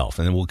myself,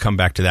 and then we'll come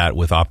back to that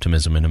with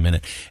optimism in a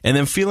minute. And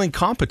then feeling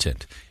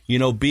competent,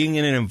 being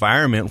in an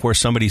environment where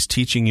somebody's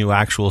teaching you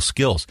actual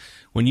skills.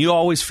 When you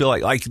always feel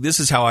like this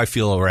is how I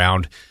feel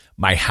around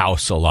my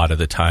house a lot of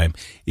the time,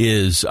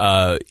 is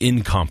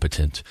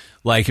incompetent.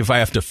 Like if I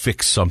have to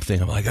fix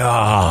something, I'm like,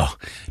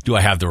 do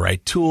I have the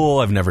right tool?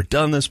 I've never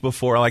done this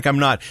before. Like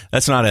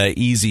that's not an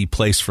easy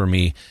place for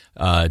me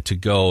to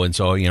go. And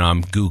so,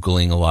 I'm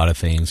Googling a lot of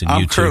things and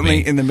I'm YouTubing.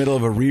 currently in the middle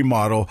of a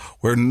remodel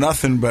where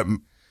nothing but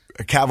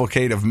a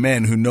cavalcade of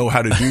men who know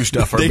how to do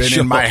stuff are been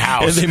in my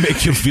house. And they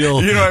make you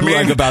feel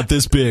like about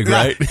this big,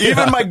 right?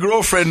 Even my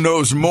girlfriend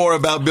knows more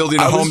about building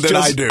a home than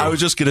I do. I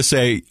was just going to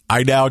say,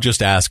 I now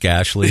just ask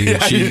Ashley. Yeah,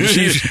 she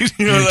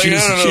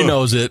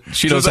knows it.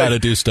 She knows how to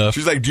do stuff.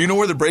 She's like, do you know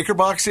where the breaker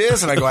box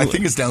is? And I go, I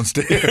think it's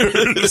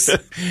downstairs.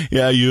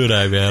 Yeah, you and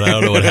I, man. I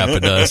don't know what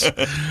happened to us.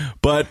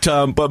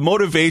 But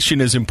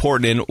motivation is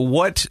important.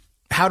 And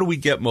how do we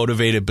get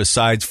motivated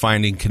besides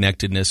finding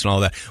connectedness and all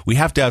that? We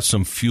have to have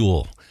some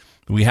fuel.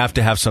 We have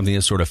to have something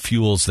that sort of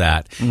fuels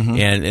that. Mm-hmm.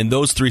 And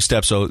those 3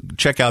 steps. So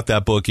check out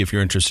that book if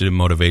you're interested in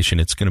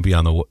motivation. It's going to be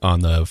on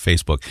the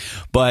Facebook.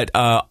 But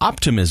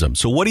optimism.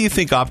 So what do you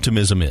think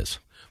optimism is?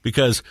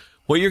 Because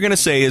what you're going to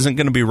say isn't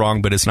going to be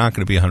wrong, but it's not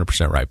going to be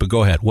 100% right. But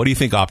go ahead. What do you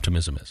think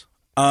optimism is?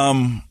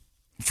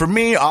 For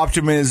me,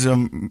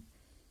 optimism,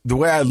 the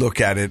way I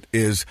look at it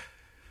is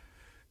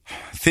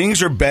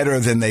things are better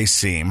than they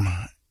seem.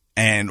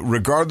 And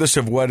regardless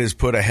of what is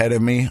put ahead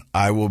of me,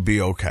 I will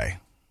be okay.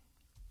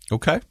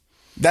 Okay.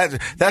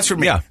 That's for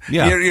me. Yeah.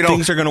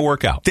 Things are going to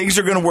work out. Things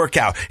are going to work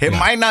out. It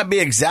might not be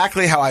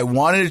exactly how I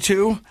wanted it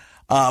to,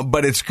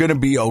 but it's going to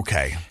be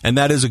okay. And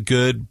that is a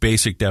good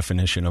basic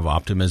definition of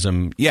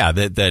optimism. Yeah,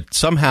 that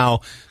somehow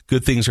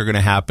good things are going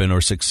to happen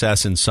or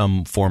success in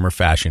some form or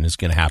fashion is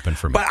going to happen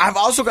for me. But I've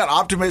also got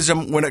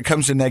optimism when it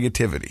comes to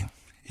negativity.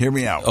 Hear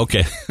me out.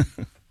 Okay.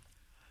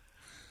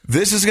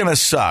 This is going to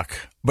suck,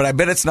 but I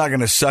bet it's not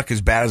going to suck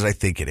as bad as I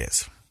think it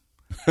is.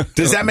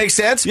 Does that make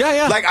sense?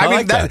 Yeah. Like, I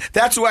mean,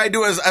 that's what I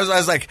do. I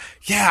was like,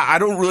 I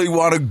don't really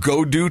want to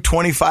go do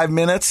 25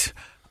 minutes.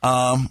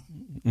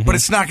 But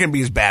it's not going to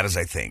be as bad as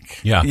I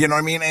think. Yeah. You know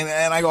what I mean?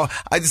 And I go,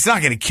 it's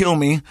not going to kill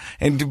me.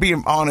 And to be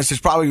honest,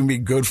 it's probably going to be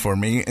good for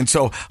me. And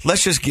so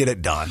let's just get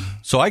it done.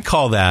 So I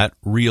call that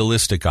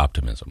realistic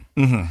optimism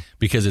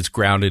because it's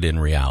grounded in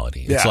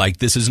reality. It's like,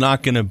 this is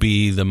not going to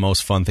be the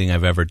most fun thing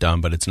I've ever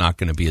done, but it's not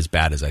going to be as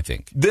bad as I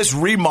think. This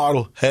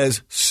remodel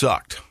has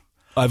sucked.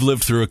 I've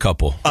lived through a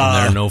couple,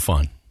 and they're no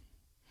fun.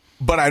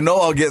 But I know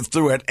I'll get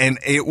through it, and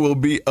it will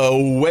be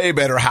a way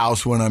better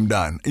house when I'm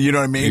done. You know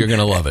what I mean? You're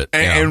going to love it.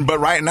 But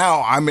right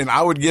now,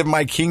 I would give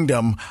my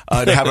kingdom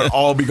to have it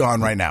all be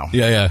gone right now.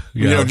 Yeah.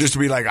 Just to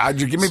be like,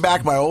 give me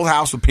back my old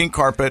house with pink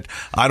carpet.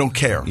 I don't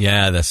care.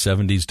 Yeah, the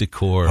 70s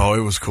decor. Oh, it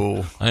was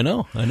cool. I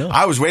know.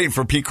 I was waiting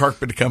for pink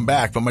carpet to come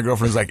back, but my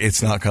girlfriend's like,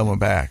 it's not coming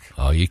back.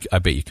 Oh, I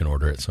bet you can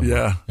order it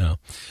somewhere. Yeah.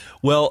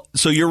 Well,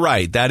 so you're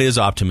right. That is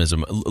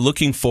optimism.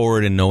 Looking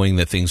forward and knowing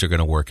that things are going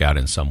to work out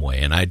in some way.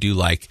 And I do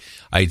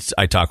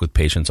I talk with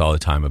patients all the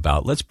time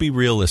about, let's be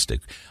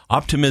realistic.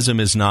 Optimism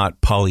is not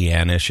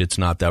Pollyannish. It's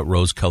not that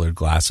rose-colored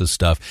glasses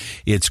stuff.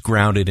 It's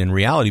grounded in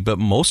reality. But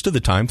most of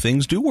the time,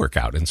 things do work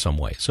out in some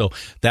way. So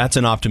that's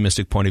an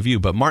optimistic point of view.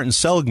 But Martin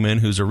Seligman,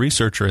 who's a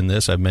researcher in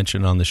this, I've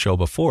mentioned on the show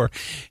before,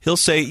 he'll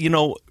say,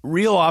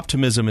 real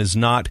optimism is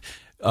not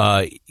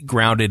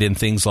grounded in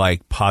things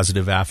like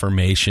positive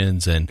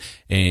affirmations and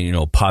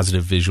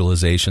positive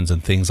visualizations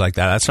and things like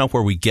that. That's not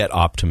where we get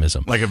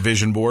optimism. Like a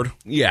vision board?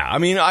 Yeah. I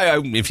mean,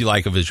 if you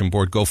like a vision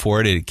board, go for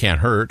it. It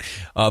can't hurt.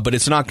 But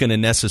it's not going to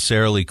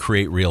necessarily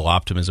create real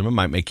optimism. It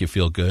might make you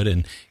feel good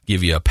and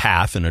give you a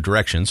path and a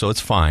direction, so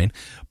it's fine.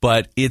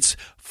 But it's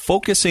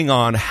focusing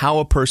on how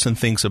a person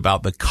thinks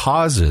about the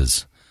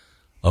causes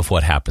of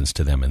what happens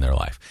to them in their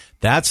life.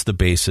 That's the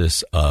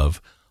basis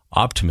of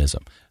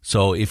optimism.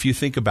 So if you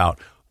think about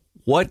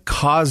what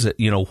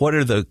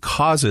are the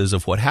causes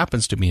of what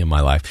happens to me in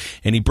my life?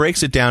 And he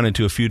breaks it down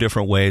into a few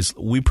different ways.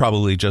 We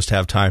probably just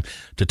have time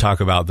to talk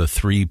about the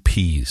 3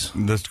 Ps.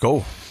 Let's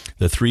go.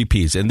 The 3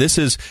 Ps. And this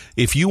is,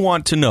 if you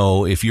want to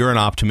know if you're an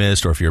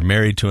optimist or if you're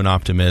married to an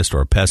optimist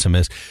or a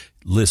pessimist,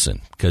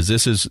 listen, because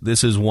this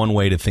is one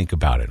way to think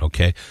about it,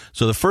 okay?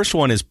 So the first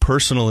one is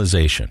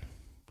personalization.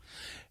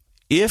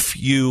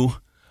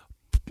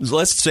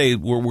 Let's say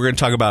we're going to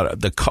talk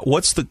about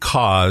what's the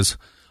cause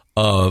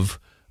of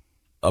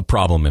a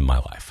problem in my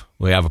life.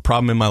 We have a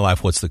problem in my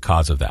life. What's the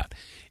cause of that?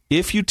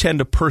 If you tend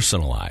to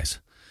personalize,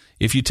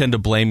 if you tend to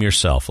blame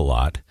yourself a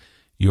lot,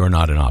 you're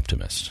not an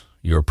optimist.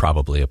 You're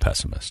probably a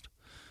pessimist.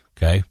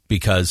 Okay?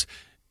 Because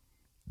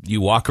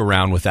you walk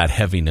around with that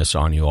heaviness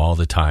on you all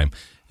the time.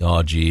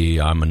 Oh, gee,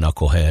 I'm a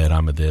knucklehead.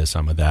 I'm a this.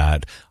 I'm a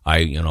that.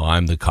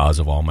 I'm the cause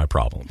of all my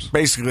problems.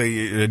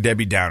 Basically, a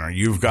Debbie Downer.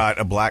 You've got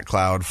a black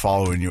cloud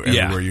following you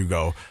everywhere you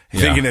go,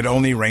 thinking it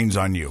only rains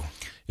on you.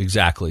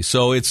 Exactly.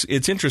 So it's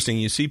interesting.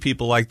 You see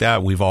people like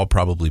that. We've all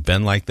probably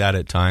been like that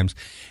at times.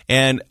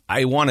 And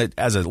I want to,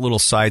 as a little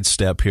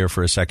sidestep here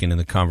for a second in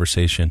the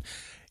conversation,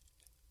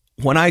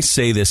 when I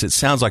say this, it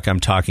sounds like I'm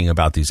talking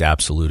about these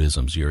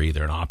absolutisms. You're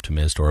either an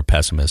optimist or a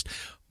pessimist.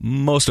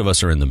 Most of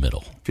us are in the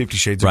middle. 50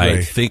 Shades of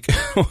Grey. Think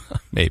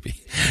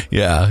maybe.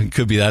 Yeah, it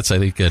could be. That's, I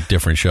think, a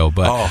different show.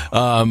 But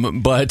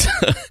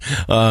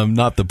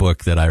not the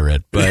book that I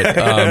read.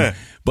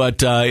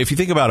 But if you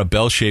think about a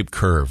bell-shaped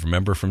curve,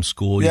 remember from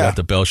school, you got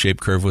the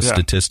bell-shaped curve with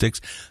statistics.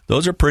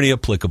 Those are pretty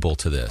applicable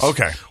to this.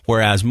 Okay.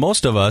 Whereas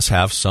most of us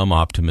have some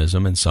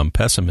optimism and some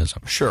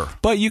pessimism. Sure.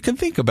 But you can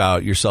think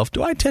about yourself.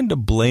 Do I tend to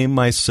blame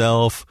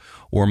myself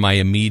or my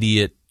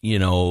immediate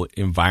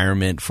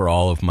environment for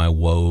all of my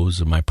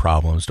woes and my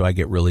problems? Do I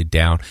get really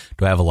down?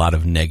 Do I have a lot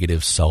of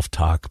negative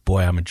self-talk?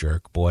 Boy, I'm a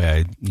jerk.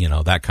 Boy,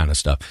 that kind of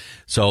stuff.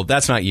 So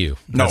that's not you.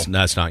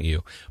 That's not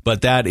you.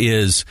 But that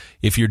is,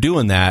 if you're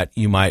doing that,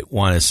 you might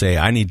want to say,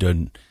 I need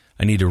to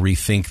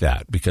rethink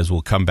that, because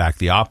we'll come back.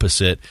 The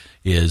opposite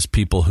is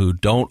people who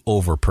don't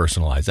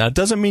over-personalize. That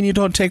doesn't mean you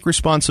don't take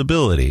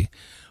responsibility,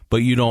 but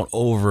you don't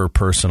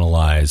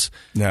over-personalize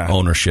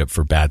ownership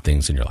for bad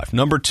things in your life.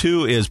 Number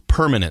 2 is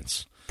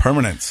permanence.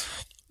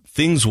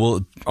 Things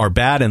are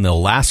bad and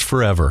they'll last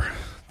forever.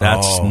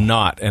 That's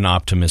not an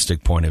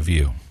optimistic point of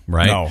view,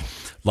 right? No.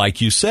 Like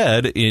you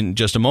said in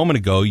just a moment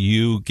ago,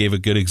 you gave a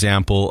good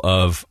example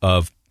of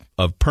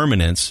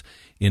permanence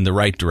in the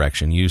right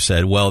direction. You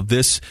said, well,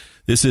 this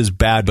is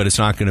bad, but it's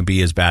not going to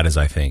be as bad as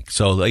I think.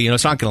 So,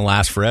 it's not going to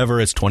last forever.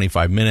 It's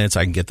 25 minutes.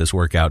 I can get this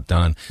workout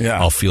done. Yeah.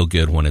 I'll feel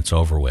good when it's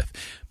over with.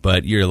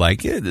 But you're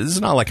like, this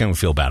is not like I'm going to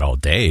feel bad all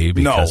day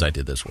because I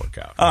did this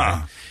workout.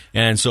 Right?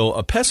 And so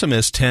a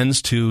pessimist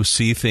tends to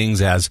see things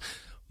as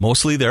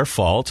mostly their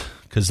fault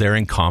because they're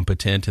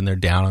incompetent and they're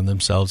down on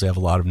themselves. They have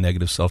a lot of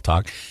negative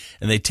self-talk.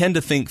 And they tend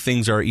to think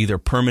things are either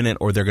permanent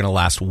or they're going to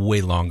last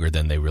way longer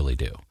than they really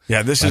do.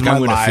 Yeah, this is my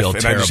life,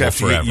 and I just have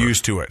to get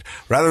used to it.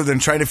 Rather than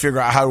trying to figure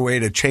out how a way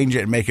to change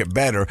it and make it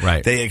better,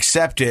 they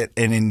accept it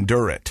and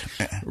endure it.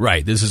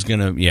 Right. This is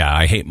going to,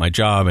 I hate my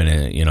job,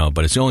 and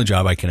but it's the only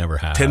job I can ever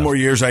have. 10 more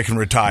years I can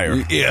retire.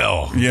 You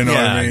know what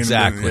I mean?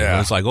 Exactly.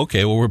 Yeah. It's like,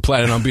 okay, well, we're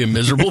planning on being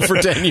miserable for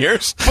 10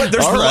 years.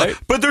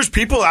 But there's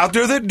people out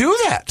there that do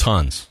that.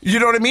 Tons.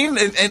 You know what I mean?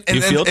 And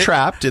you feel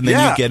trapped, and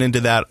then you get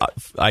into that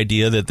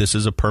idea that this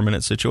is a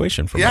permanent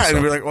situation for myself. Yeah,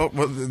 and we're like,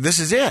 well, this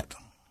is it.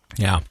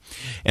 Yeah.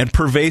 And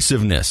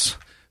pervasiveness.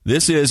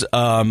 This is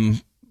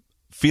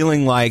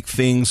feeling like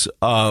things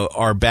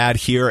are bad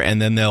here,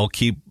 and then they'll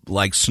keep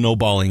like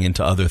snowballing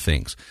into other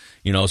things.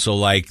 So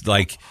like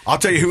I'll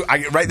tell you who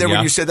right there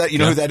when you said that, you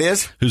know who that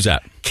is? Who's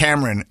that?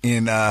 Cameron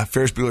in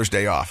Ferris Bueller's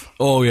Day Off.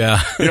 Oh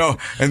yeah.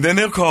 And then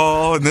they'll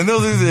call, and then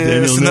they'll do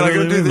this, and then I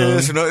go do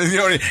this, and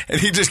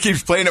he just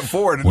keeps playing it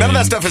forward. None of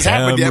that stuff has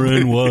happened yet.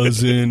 Cameron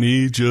was in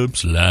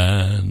Egypt's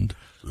land.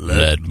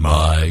 Let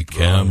my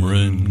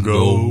Cameron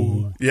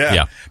go.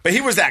 Yeah. But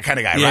he was that kind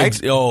of guy, right?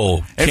 And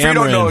Cameron, if you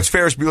don't know, it's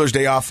Ferris Bueller's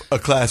Day Off, a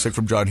classic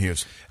from John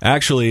Hughes.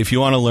 Actually, if you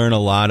want to learn a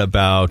lot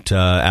about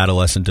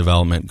adolescent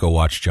development, go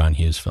watch John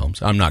Hughes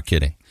films. I'm not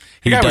kidding.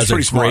 He does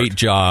a great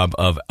job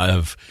of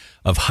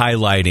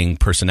highlighting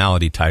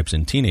personality types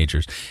in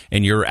teenagers.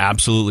 And you're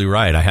absolutely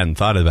right. I hadn't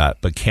thought of that.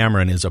 But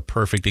Cameron is a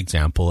perfect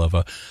example of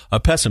a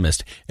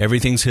pessimist.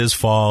 Everything's his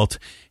fault.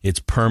 It's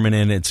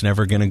permanent. It's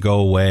never going to go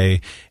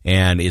away.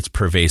 And it's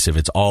pervasive.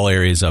 It's all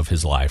areas of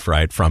his life,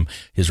 right? From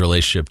his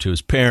relationship to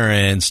his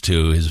parents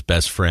to his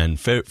best friend,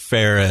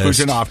 Ferris. Who's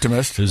an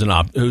optimist. Who's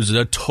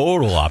a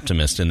total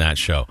optimist in that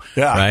show.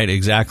 Yeah. Right?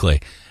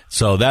 Exactly.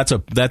 So that's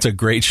a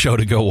great show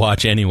to go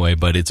watch anyway,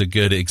 but it's a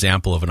good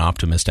example of an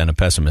optimist and a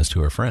pessimist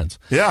who are friends.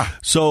 Yeah.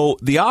 So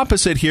the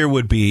opposite here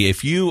would be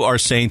if you are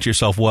saying to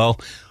yourself, well,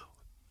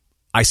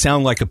 I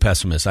sound like a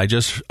pessimist. I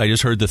just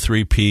heard the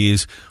 3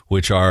 Ps,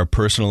 which are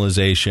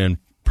personalization,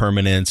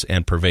 permanence,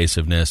 and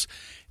pervasiveness.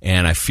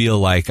 And I feel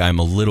like I'm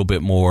a little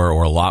bit more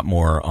or a lot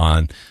more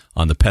on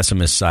the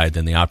pessimist side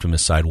than the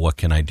optimist side. What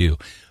can I do?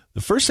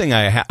 The first thing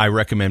I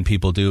recommend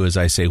people do is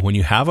I say, when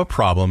you have a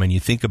problem and you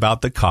think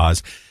about the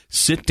cause,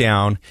 sit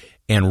down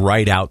and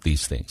write out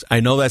these things.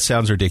 I know that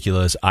sounds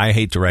ridiculous. I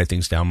hate to write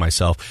things down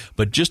myself,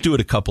 but just do it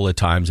a couple of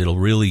times. It'll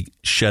really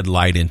shed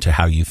light into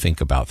how you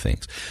think about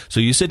things. So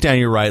you sit down,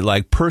 you write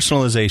like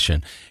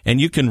personalization, and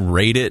you can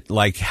rate it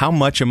like, how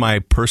much am I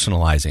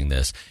personalizing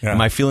this? Yeah. Am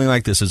I feeling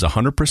like this is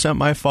 100%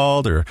 my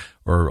fault or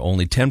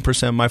only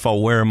 10% my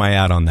fault? Where am I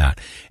at on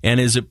that? And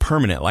is it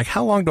permanent? Like,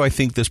 how long do I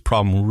think this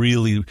problem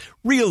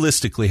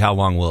realistically, how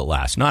long will it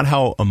last? Not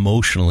how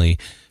emotionally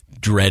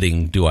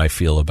dreading do I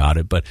feel about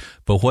it, but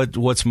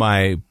what's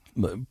my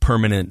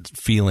permanent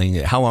feeling?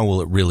 How long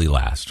will it really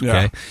last?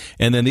 Okay. Yeah.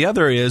 And then the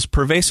other is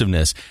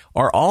pervasiveness.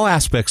 Are all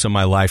aspects of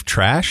my life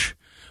trash,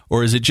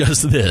 or is it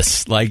just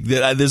this? Like,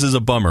 this is a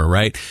bummer,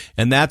 right?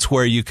 And that's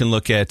where you can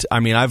look at, I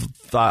mean,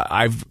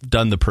 I've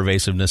done the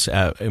pervasiveness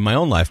in my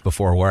own life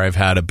before, where I've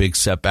had a big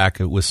setback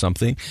with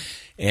something,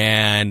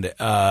 and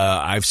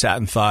I've sat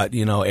and thought,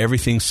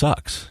 everything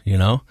sucks,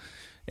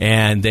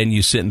 and then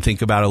you sit and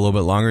think about it a little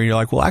bit longer, and you're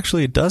like, well,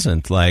 actually it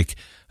doesn't. Like,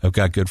 I've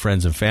got good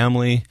friends and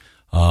family.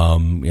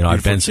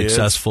 I've been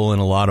successful in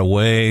a lot of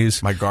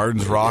ways. My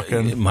garden's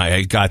rocking.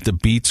 I got the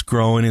beets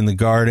growing in the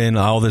garden,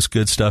 all this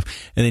good stuff.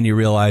 And then you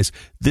realize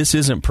this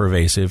isn't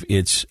pervasive.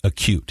 It's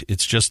acute.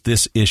 It's just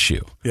this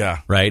issue. Yeah.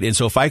 Right. And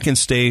so if I can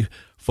stay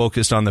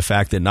focused on the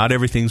fact that not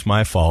everything's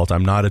my fault,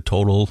 I'm not a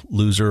total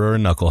loser or a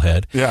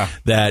knucklehead,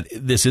 that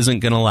this isn't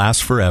going to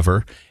last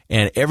forever,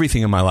 and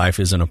everything in my life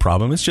isn't a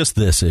problem, it's just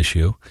this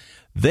issue,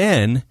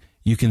 then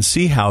you can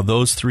see how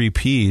those 3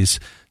 Ps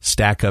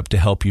stack up to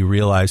help you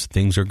realize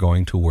things are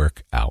going to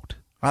work out.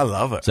 I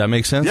love it. Does that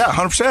make sense? Yeah,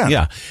 100%.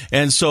 Yeah.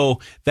 And so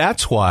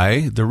that's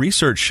why the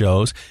research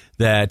shows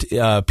that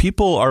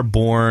people are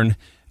born,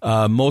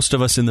 most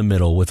of us in the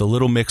middle, with a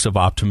little mix of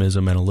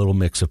optimism and a little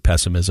mix of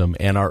pessimism.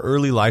 And our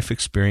early life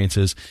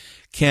experiences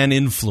can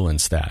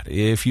influence that.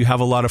 If you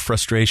have a lot of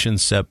frustration,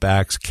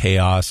 setbacks,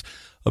 chaos,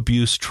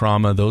 abuse,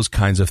 trauma, those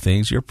kinds of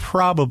things, you're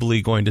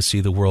probably going to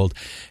see the world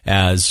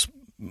as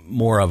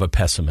more of a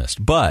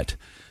pessimist. But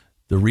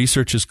the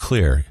research is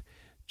clear.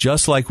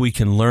 Just like we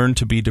can learn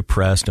to be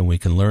depressed and we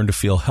can learn to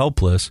feel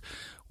helpless,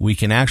 we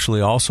can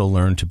actually also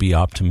learn to be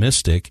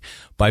optimistic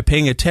by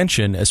paying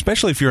attention,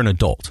 especially if you're an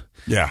adult.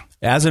 Yeah.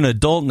 As an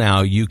adult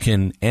now, you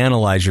can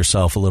analyze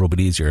yourself a little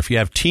bit easier. If you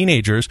have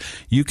teenagers,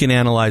 you can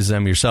analyze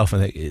them yourself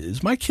and think,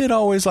 is my kid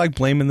always like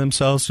blaming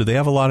themselves? Do they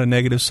have a lot of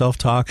negative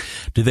self-talk?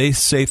 Do they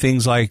say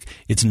things like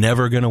it's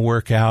never going to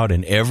work out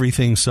and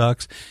everything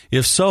sucks?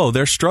 If so,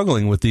 they're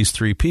struggling with these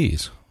 3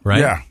 Ps, right?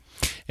 Yeah.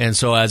 And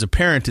so as a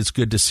parent, it's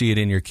good to see it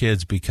in your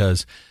kids,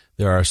 because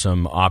there are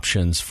some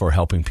options for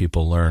helping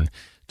people learn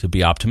to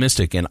be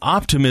optimistic. And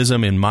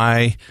optimism, in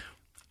my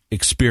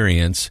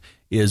experience,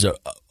 is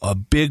a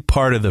big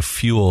part of the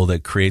fuel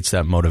that creates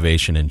that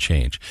motivation and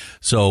change.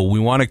 So we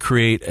want to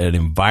create an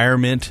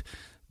environment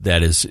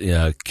that is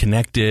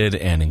connected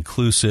and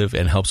inclusive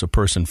and helps a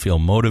person feel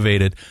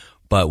motivated,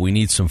 but we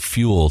need some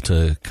fuel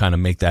to kind of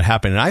make that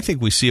happen. And I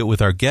think we see it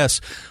with our guests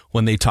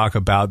when they talk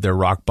about their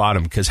rock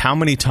bottom, because how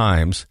many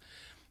times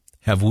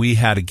have we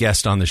had a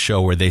guest on the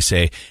show where they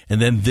say,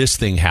 and then this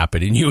thing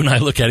happened, and you and I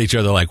look at each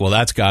other like, well,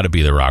 that's got to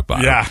be the rock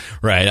bottom. Yeah.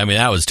 Right? I mean,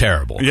 that was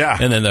terrible. Yeah.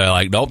 And then they're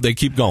like, nope, they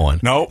keep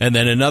going. Nope. And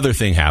then another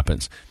thing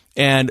happens.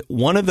 And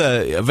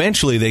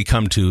eventually they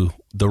come to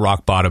the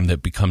rock bottom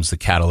that becomes the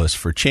catalyst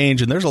for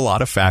change. And there's a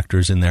lot of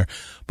factors in there.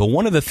 But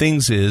one of the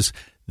things is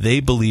they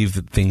believe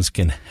that things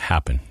can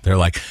happen. They're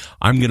like,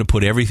 I'm going to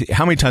put everything.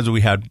 How many times have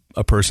we had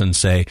a person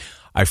say,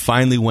 I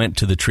finally went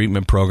to the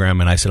treatment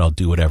program and I said, I'll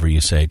do whatever you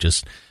say.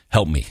 Just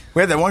help me.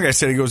 We had that one guy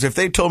said, he goes, if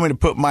they told me to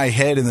put my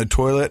head in the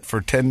toilet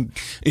for 10,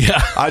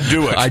 I'd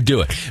do it. I'd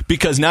do it.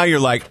 Because now you're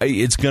like,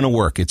 it's going to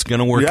work. It's going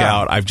to work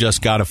out. I've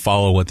just got to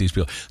follow what these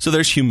people. So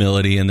there's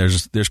humility, and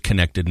there's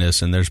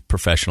connectedness, and there's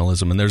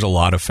professionalism, and there's a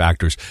lot of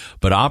factors.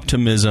 But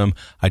optimism,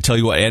 I tell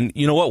you what, and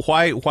you know what,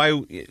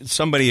 why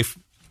somebody, if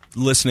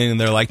listening and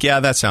they're like,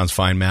 yeah, that sounds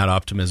fine, Matt,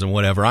 optimism,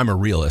 whatever. I'm a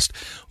realist.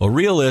 Well,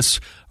 realists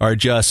are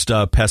just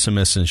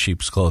pessimists in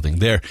sheep's clothing.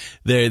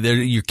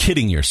 You're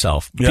kidding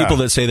yourself. Yeah. People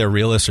that say they're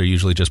realists are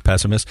usually just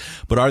pessimists.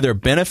 But are there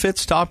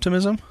benefits to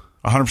optimism?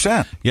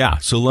 100%. Yeah.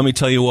 So let me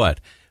tell you what.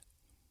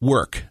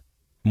 Work,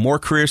 more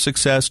career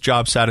success,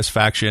 job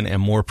satisfaction,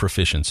 and more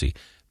proficiency.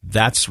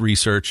 That's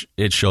research.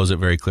 It shows it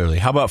very clearly.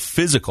 How about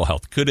physical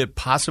health? Could it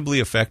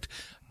possibly affect?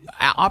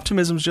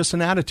 Optimism is just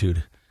an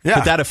attitude. Yeah.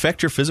 Could that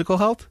affect your physical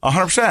health?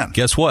 100%.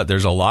 Guess what?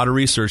 There's a lot of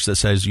research that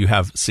says you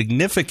have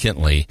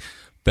significantly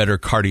better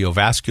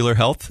cardiovascular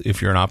health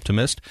if you're an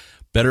optimist,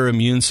 better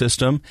immune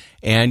system,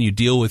 and you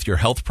deal with your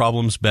health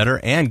problems better.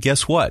 And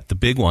guess what? The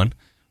big one,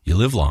 you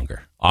live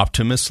longer.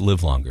 Optimists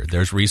live longer.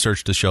 There's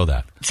research to show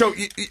that. So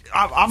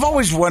I've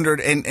always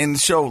wondered, and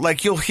so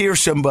like you'll hear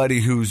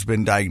somebody who's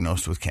been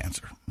diagnosed with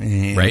cancer,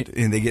 right?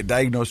 And they get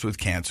diagnosed with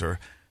cancer,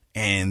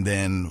 and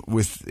then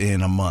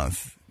within a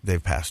month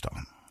they've passed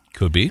on.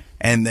 Could be.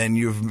 And then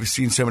you've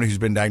seen somebody who's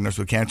been diagnosed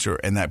with cancer,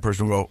 and that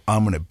person will go,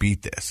 I'm going to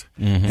beat this.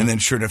 Mm-hmm. And then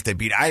sure enough, they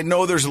beat it. I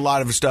know there's a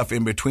lot of stuff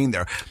in between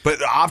there. But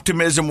the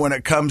optimism when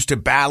it comes to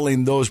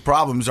battling those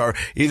problems are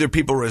either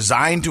people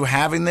resign to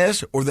having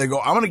this, or they go,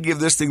 I'm going to give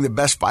this thing the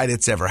best fight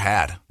it's ever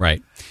had.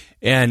 Right.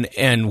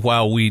 And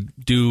while we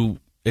do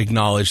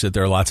acknowledge that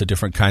there are lots of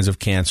different kinds of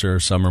cancer,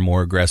 some are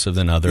more aggressive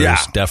than others,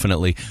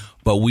 definitely.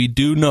 But we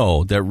do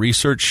know that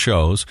research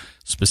shows,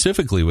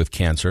 specifically with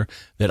cancer,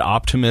 that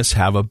optimists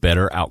have a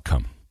better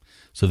outcome.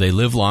 So they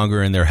live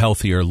longer and they're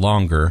healthier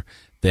longer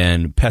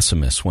than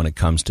pessimists when it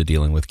comes to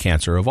dealing with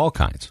cancer of all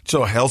kinds.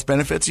 So health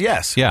benefits,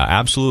 yes. Yeah,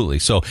 absolutely.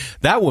 So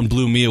that one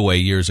blew me away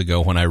years ago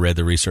when I read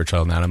the research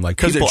on that. I'm like,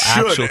 people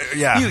actually,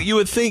 you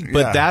would think,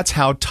 but that's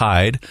how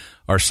tied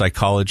our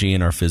psychology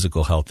and our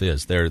physical health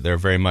is. They're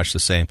very much the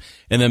same.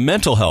 And then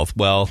mental health,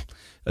 well,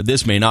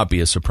 this may not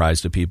be a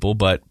surprise to people,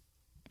 but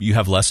you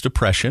have less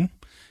depression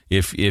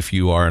if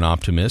you are an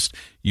optimist.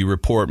 You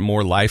report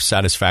more life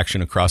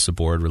satisfaction across the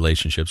board,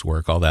 relationships,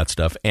 work, all that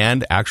stuff,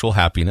 and actual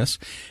happiness,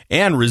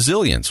 and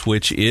resilience,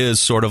 which is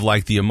sort of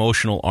like the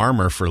emotional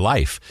armor for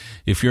life.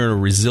 If you're a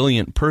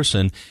resilient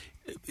person,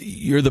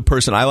 you're the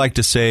person. I like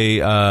to say,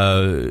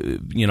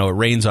 it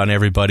rains on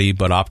everybody,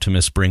 but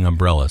optimists bring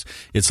umbrellas.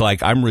 It's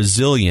like, I'm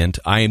resilient.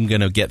 I'm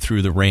going to get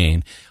through the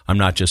rain. I'm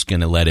not just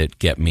going to let it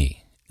get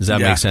me. Does that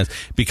make sense?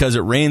 Because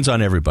it rains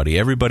on everybody.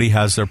 Everybody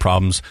has their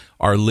problems.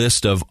 Our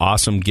list of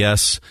awesome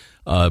guests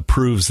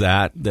proves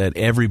that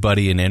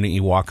everybody in any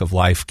walk of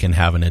life can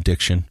have an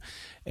addiction.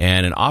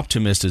 And an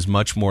optimist is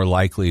much more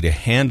likely to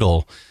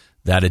handle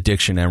that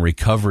addiction and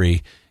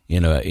recovery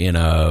in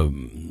a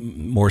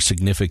more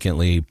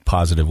significantly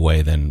positive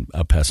way than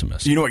a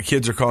pessimist. You know what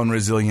kids are calling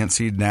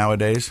resiliency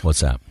nowadays?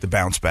 What's that? The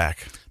bounce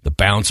back. The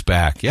bounce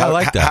back. Yeah, I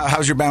like that.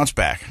 How's your bounce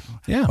back?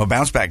 Yeah. Well,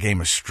 bounce back game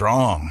is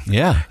strong.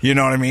 Yeah. You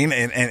know what I mean?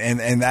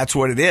 And that's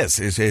what it is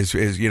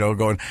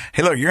going,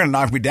 hey, look, you're going to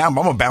knock me down,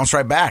 but I'm going to bounce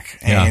right back.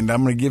 And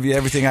I'm going to give you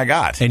everything I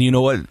got. And you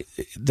know what?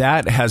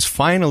 That has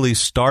finally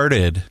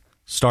started,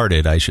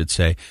 I should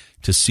say,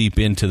 to seep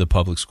into the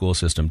public school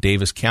system.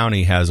 Davis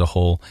County has a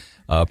whole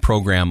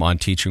program on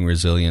teaching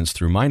resilience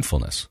through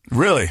mindfulness.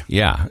 Really?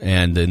 Yeah,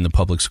 and in the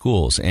public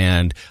schools.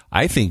 And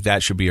I think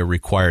that should be a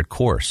required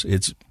course.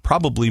 It's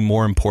probably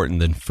more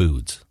important than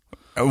foods.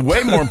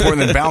 Way more important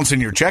than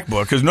balancing your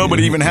checkbook, because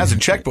nobody even has a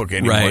checkbook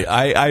anymore. Right.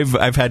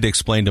 I've had to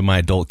explain to my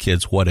adult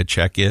kids what a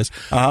check is.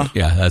 Uh-huh.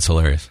 Yeah, that's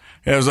hilarious.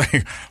 I was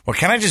like, well,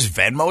 can I just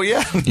Venmo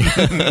you?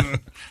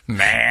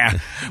 Nah. Yeah.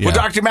 Well,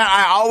 Dr. Matt,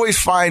 I always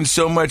find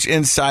so much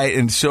insight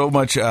and so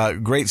much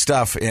great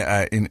stuff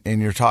in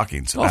your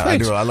talking. So I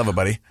love it,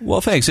 buddy.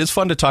 Well, thanks. It's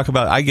fun to talk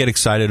about. I get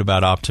excited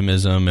about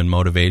optimism and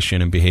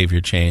motivation and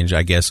behavior change,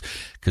 I guess,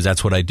 because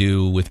that's what I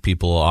do with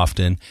people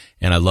often.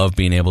 And I love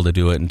being able to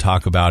do it and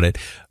talk about it,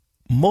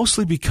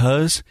 mostly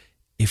because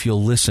if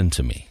you'll listen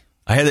to me.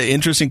 I had an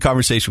interesting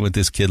conversation with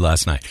this kid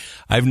last night.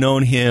 I've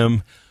known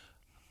him,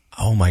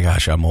 oh my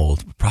gosh, I'm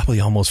old, probably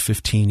almost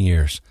 15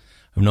 years.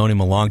 I've known him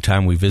a long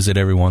time. We visit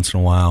every once in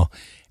a while.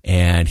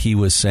 And he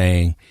was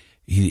saying,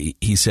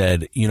 he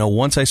said,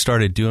 once I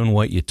started doing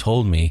what you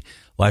told me,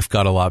 life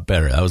got a lot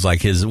better. That was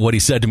like what he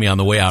said to me on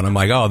the way out. I'm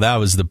like, oh, that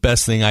was the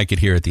best thing I could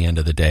hear at the end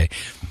of the day.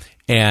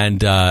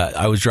 And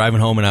I was driving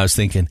home and I was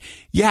thinking,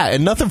 yeah,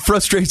 and nothing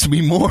frustrates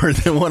me more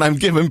than when I'm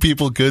giving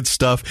people good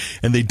stuff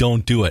and they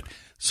don't do it.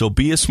 So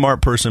be a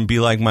smart person, be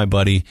like my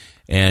buddy,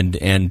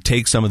 and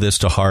take some of this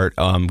to heart.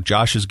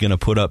 Josh is going to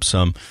put up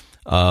some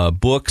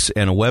books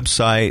and a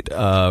website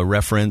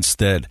reference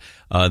that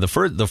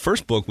the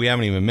first book we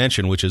haven't even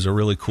mentioned, which is a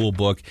really cool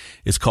book,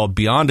 is called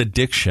Beyond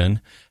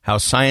Addiction: How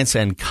Science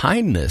and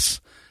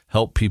Kindness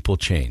Help People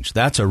Change.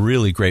 That's a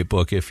really great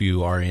book if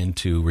you are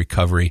into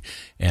recovery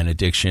and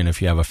addiction,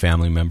 if you have a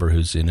family member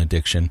who's in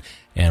addiction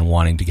and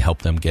wanting to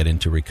help them get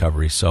into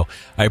recovery. So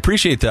I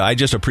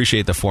just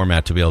appreciate the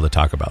format to be able to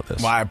talk about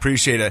this. Well, I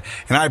appreciate it.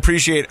 And I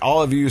appreciate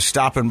all of you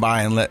stopping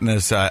by and letting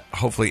us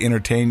hopefully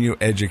entertain you,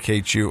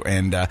 educate you,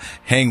 and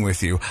hang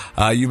with you.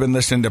 You've been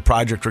listening to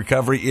Project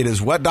Recovery. It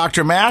is what,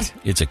 Dr. Matt?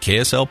 It's a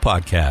KSL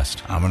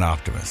podcast. I'm an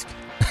optimist.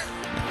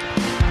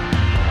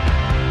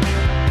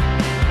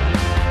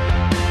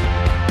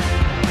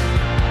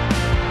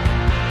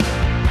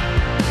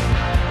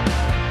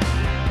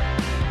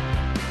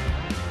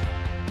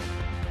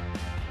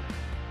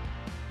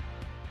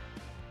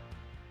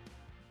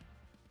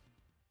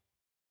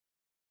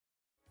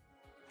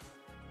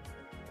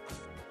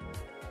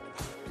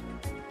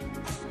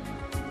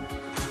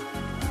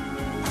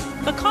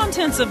 The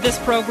contents of this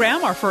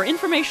program are for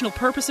informational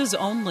purposes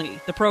only.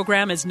 The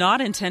program is not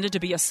intended to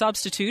be a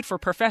substitute for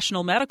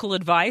professional medical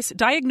advice,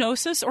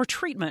 diagnosis, or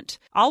treatment.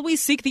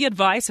 Always seek the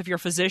advice of your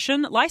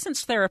physician,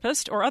 licensed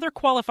therapist, or other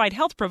qualified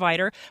health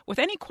provider with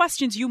any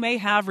questions you may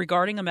have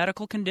regarding a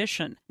medical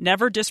condition.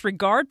 Never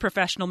disregard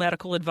professional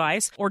medical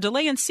advice or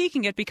delay in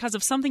seeking it because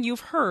of something you've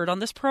heard on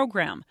this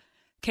program.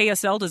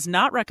 KSL does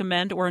not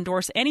recommend or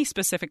endorse any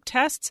specific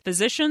tests,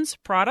 physicians,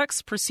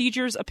 products,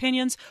 procedures,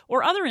 opinions,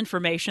 or other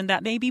information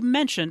that may be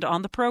mentioned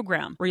on the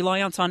program.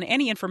 Reliance on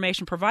any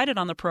information provided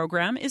on the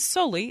program is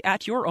solely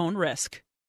at your own risk.